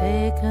 I'd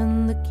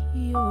taken the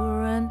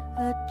cure and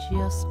had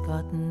just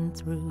gotten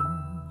through,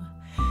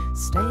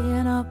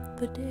 staying up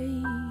for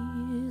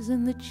days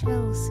in the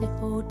Chelsea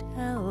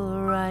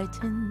Hotel,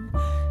 writing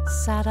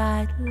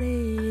sad-eyed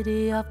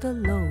lady of the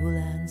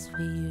lowlands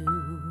for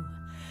you.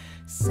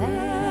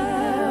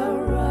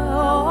 Sarah,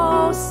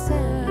 oh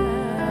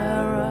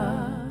Sarah,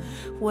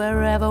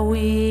 wherever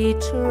we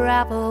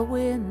travel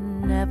we're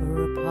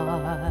never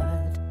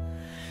apart.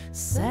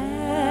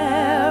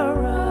 Sarah,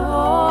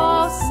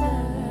 oh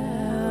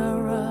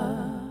Sarah,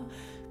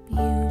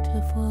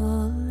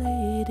 beautiful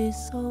lady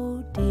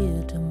so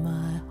dear to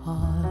my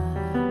heart.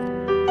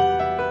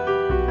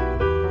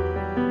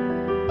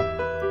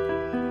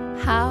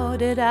 How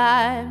did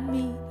I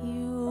meet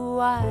you?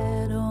 I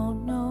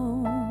don't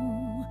know.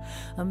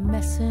 A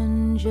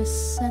messenger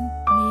sent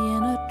me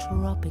in a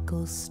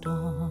tropical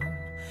storm.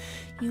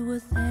 You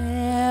were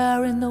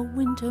there in the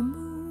winter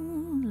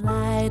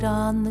moonlight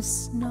on the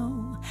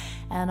snow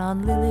and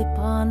on Lily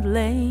Pond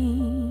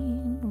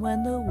Lane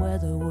when the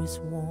weather was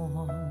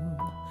warm.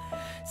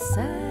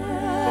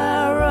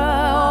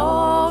 Sarah,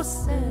 oh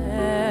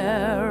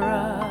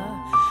Sarah,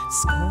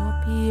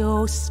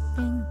 Scorpio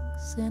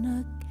Sphinx in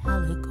a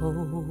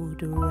calico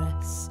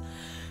dress.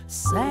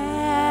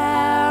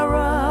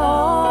 Sarah,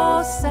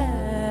 oh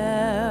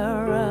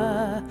Sarah,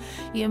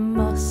 you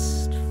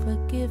must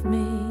forgive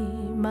me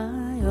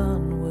my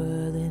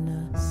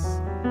unworthiness.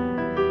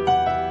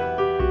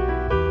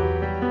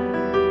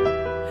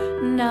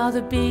 Now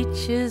the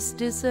beach is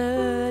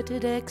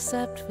deserted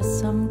except for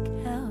some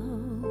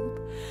kelp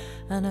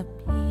and a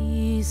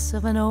piece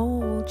of an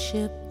old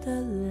ship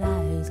that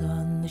lies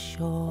on the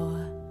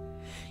shore.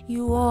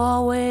 You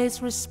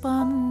always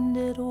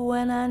responded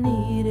when I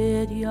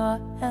needed your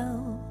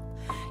help.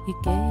 You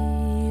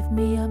gave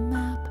me a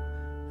map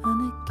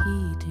and a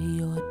key to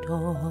your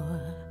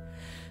door.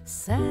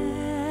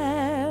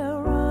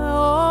 Sarah,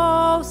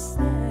 oh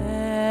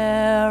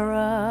Sarah,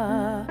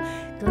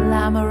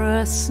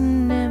 glamorous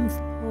nymph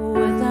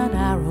with an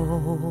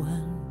arrow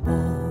and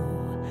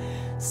bow.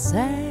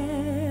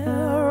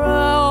 Sarah,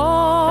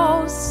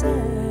 oh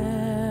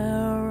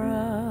Sarah,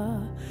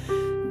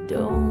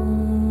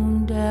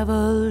 don't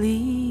ever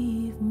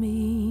leave me.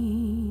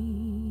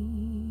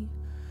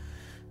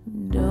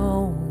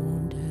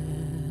 Don't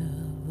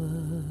ever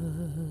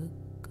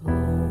go.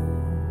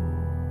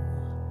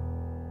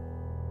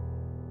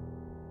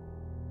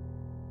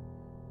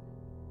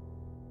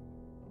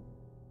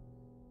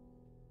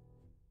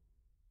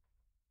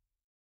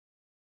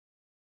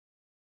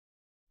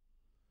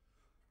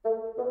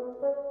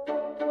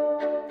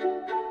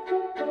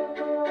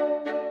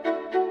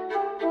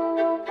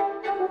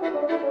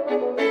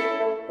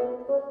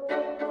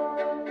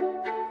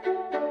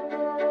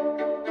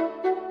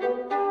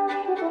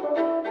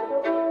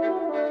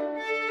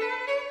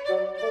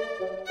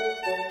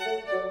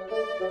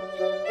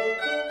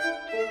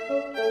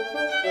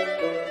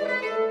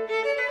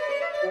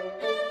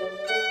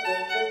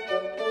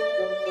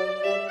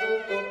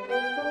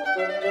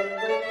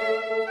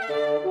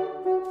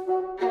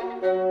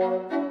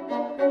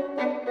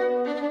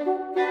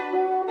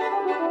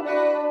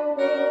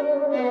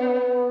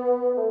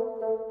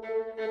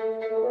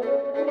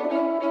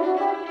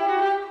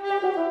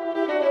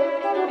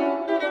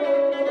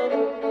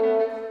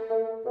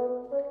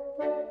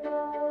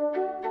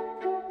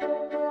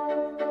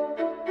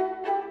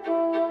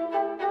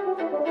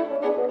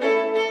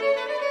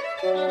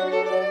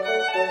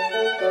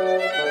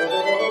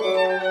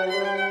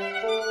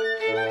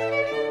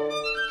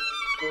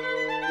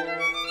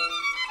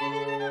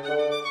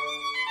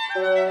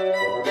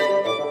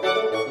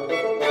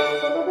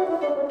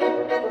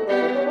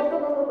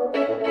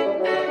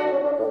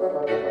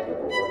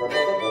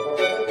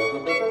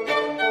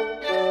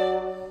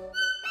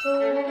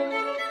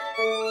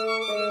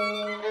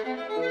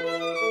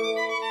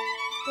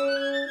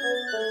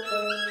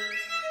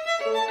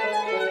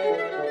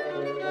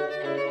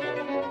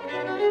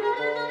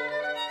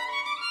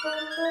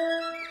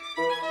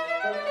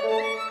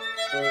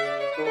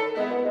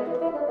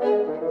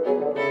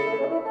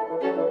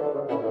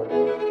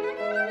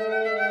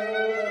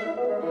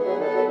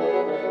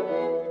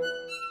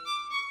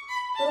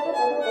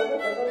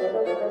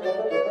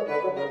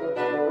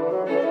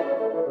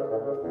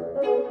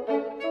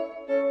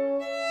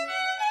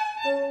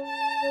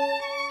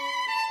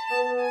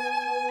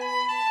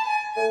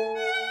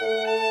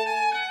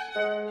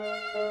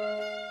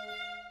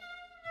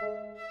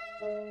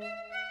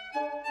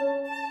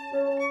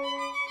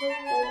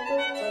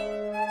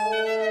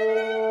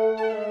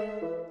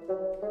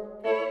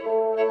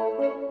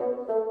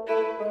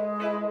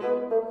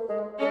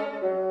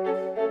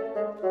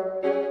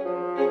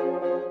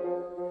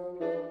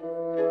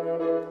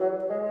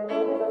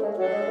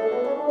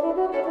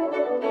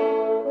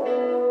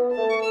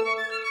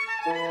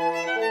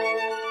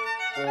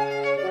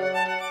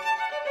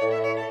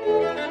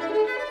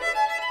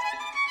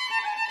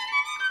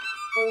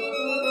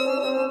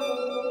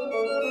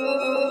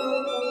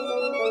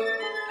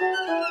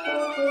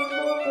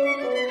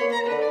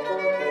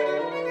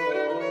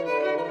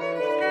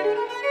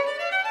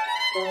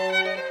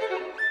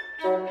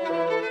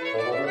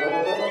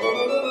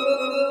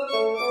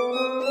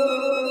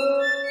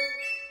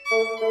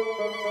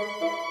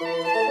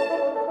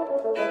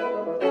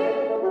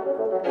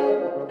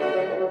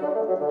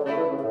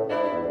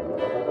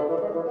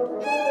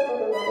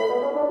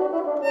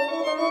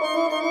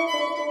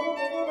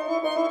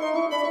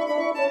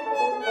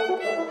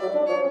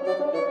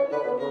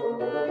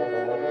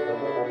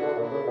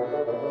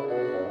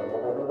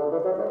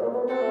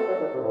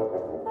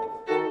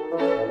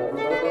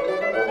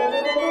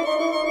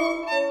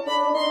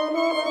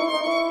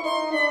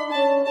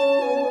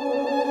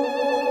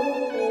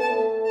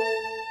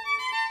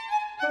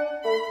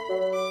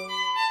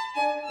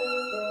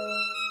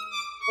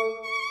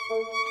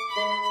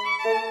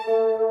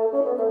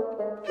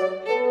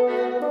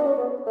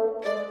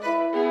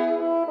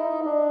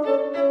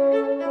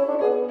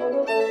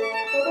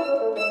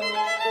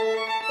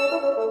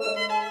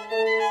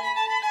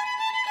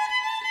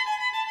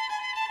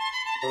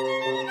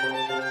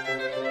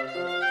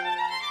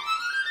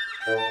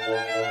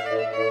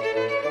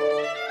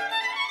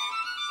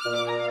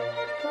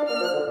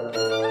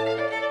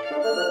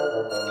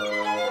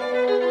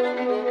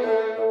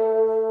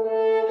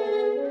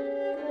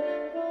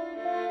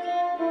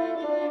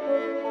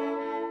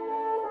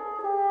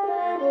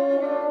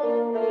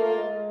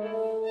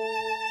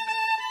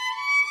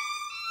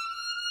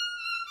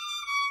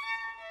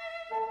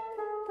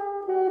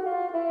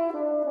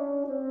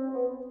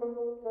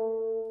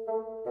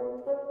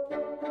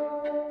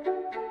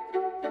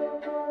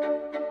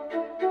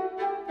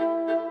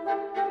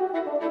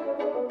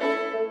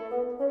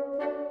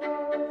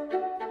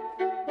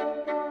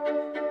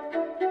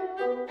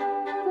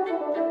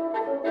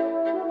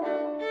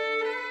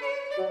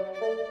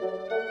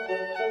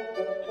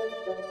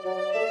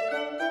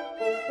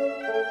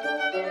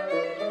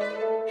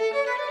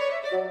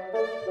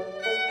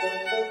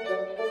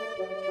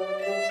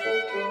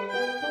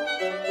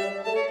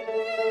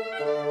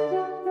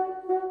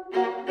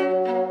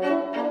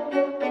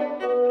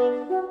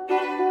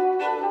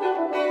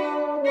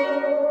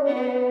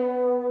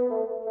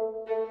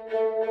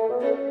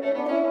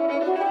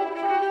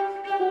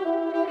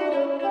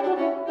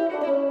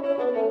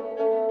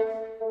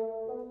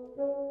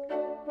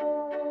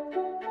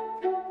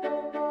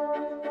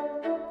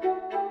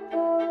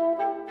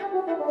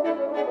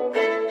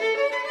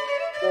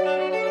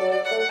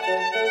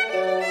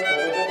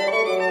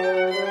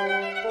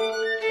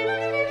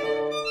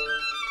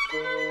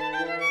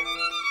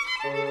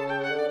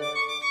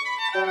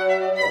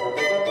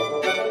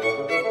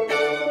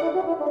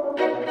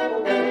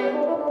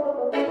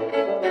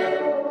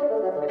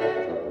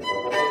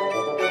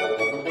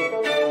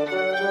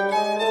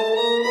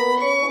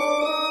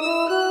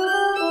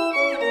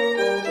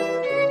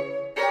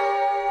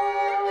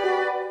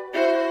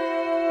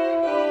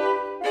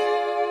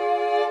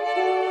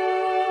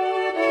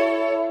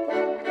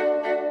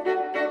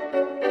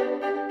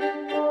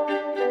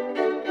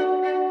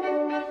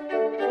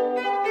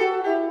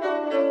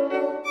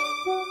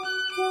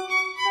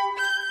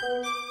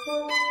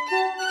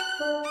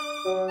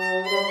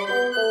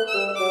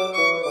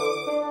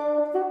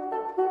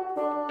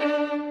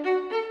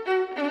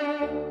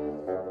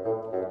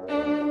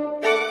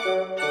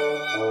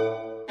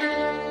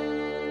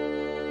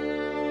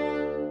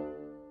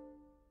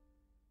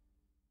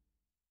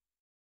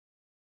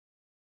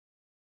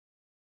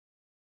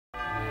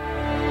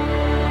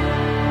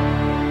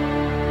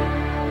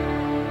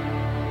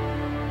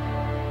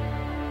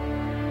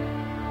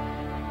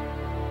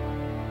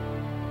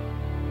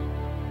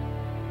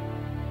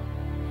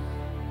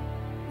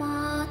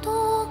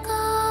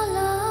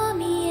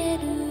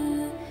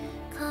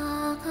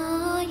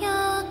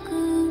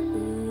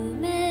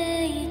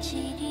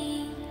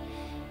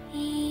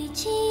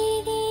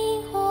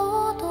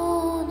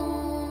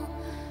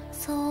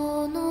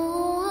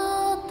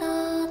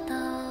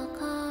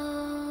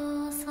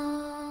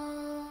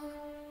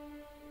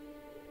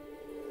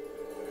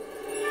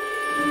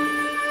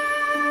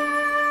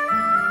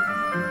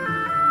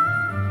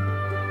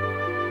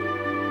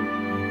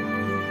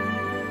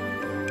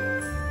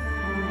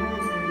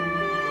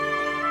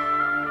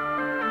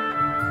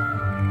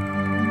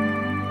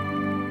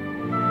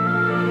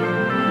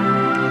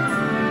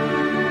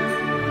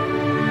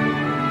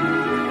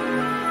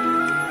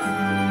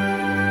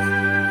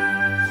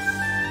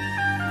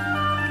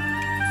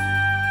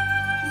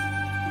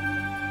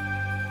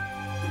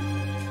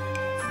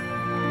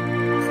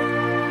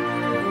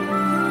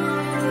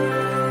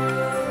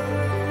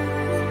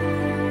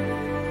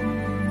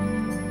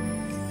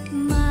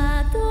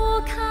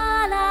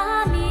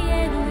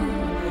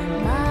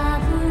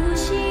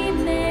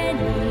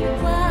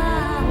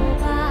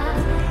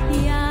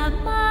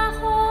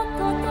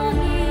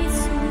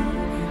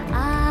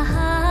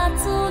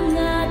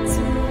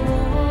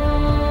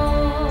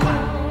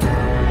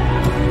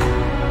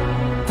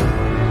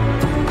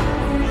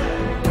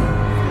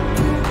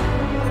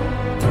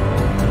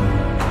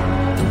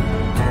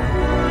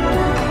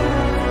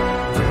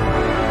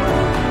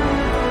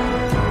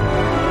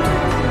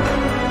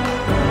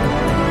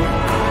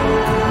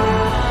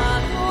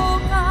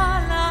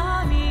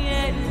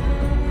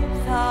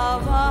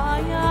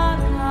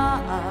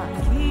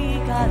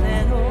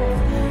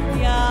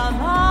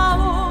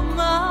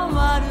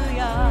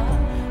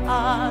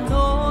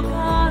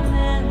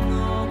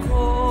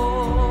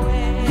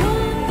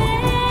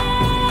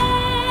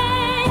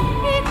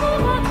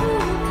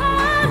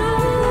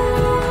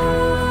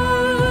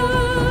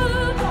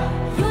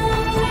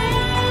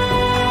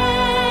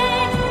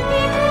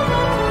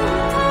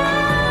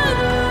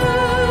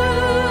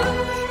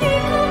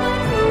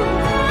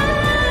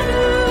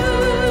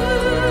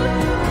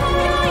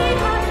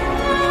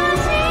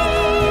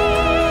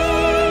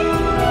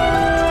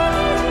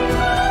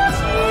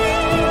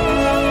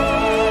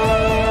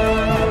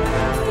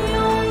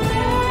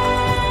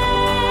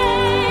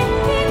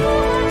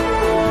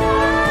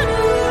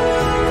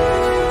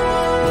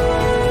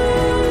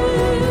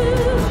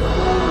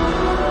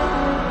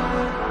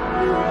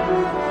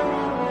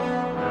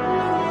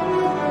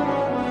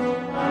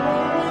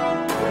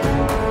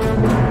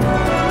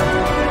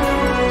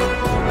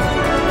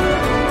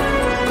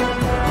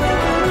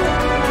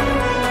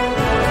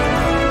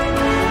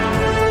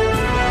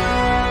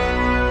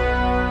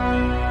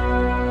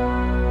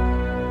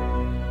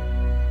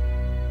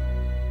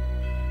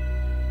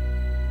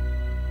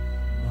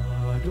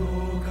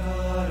 adore.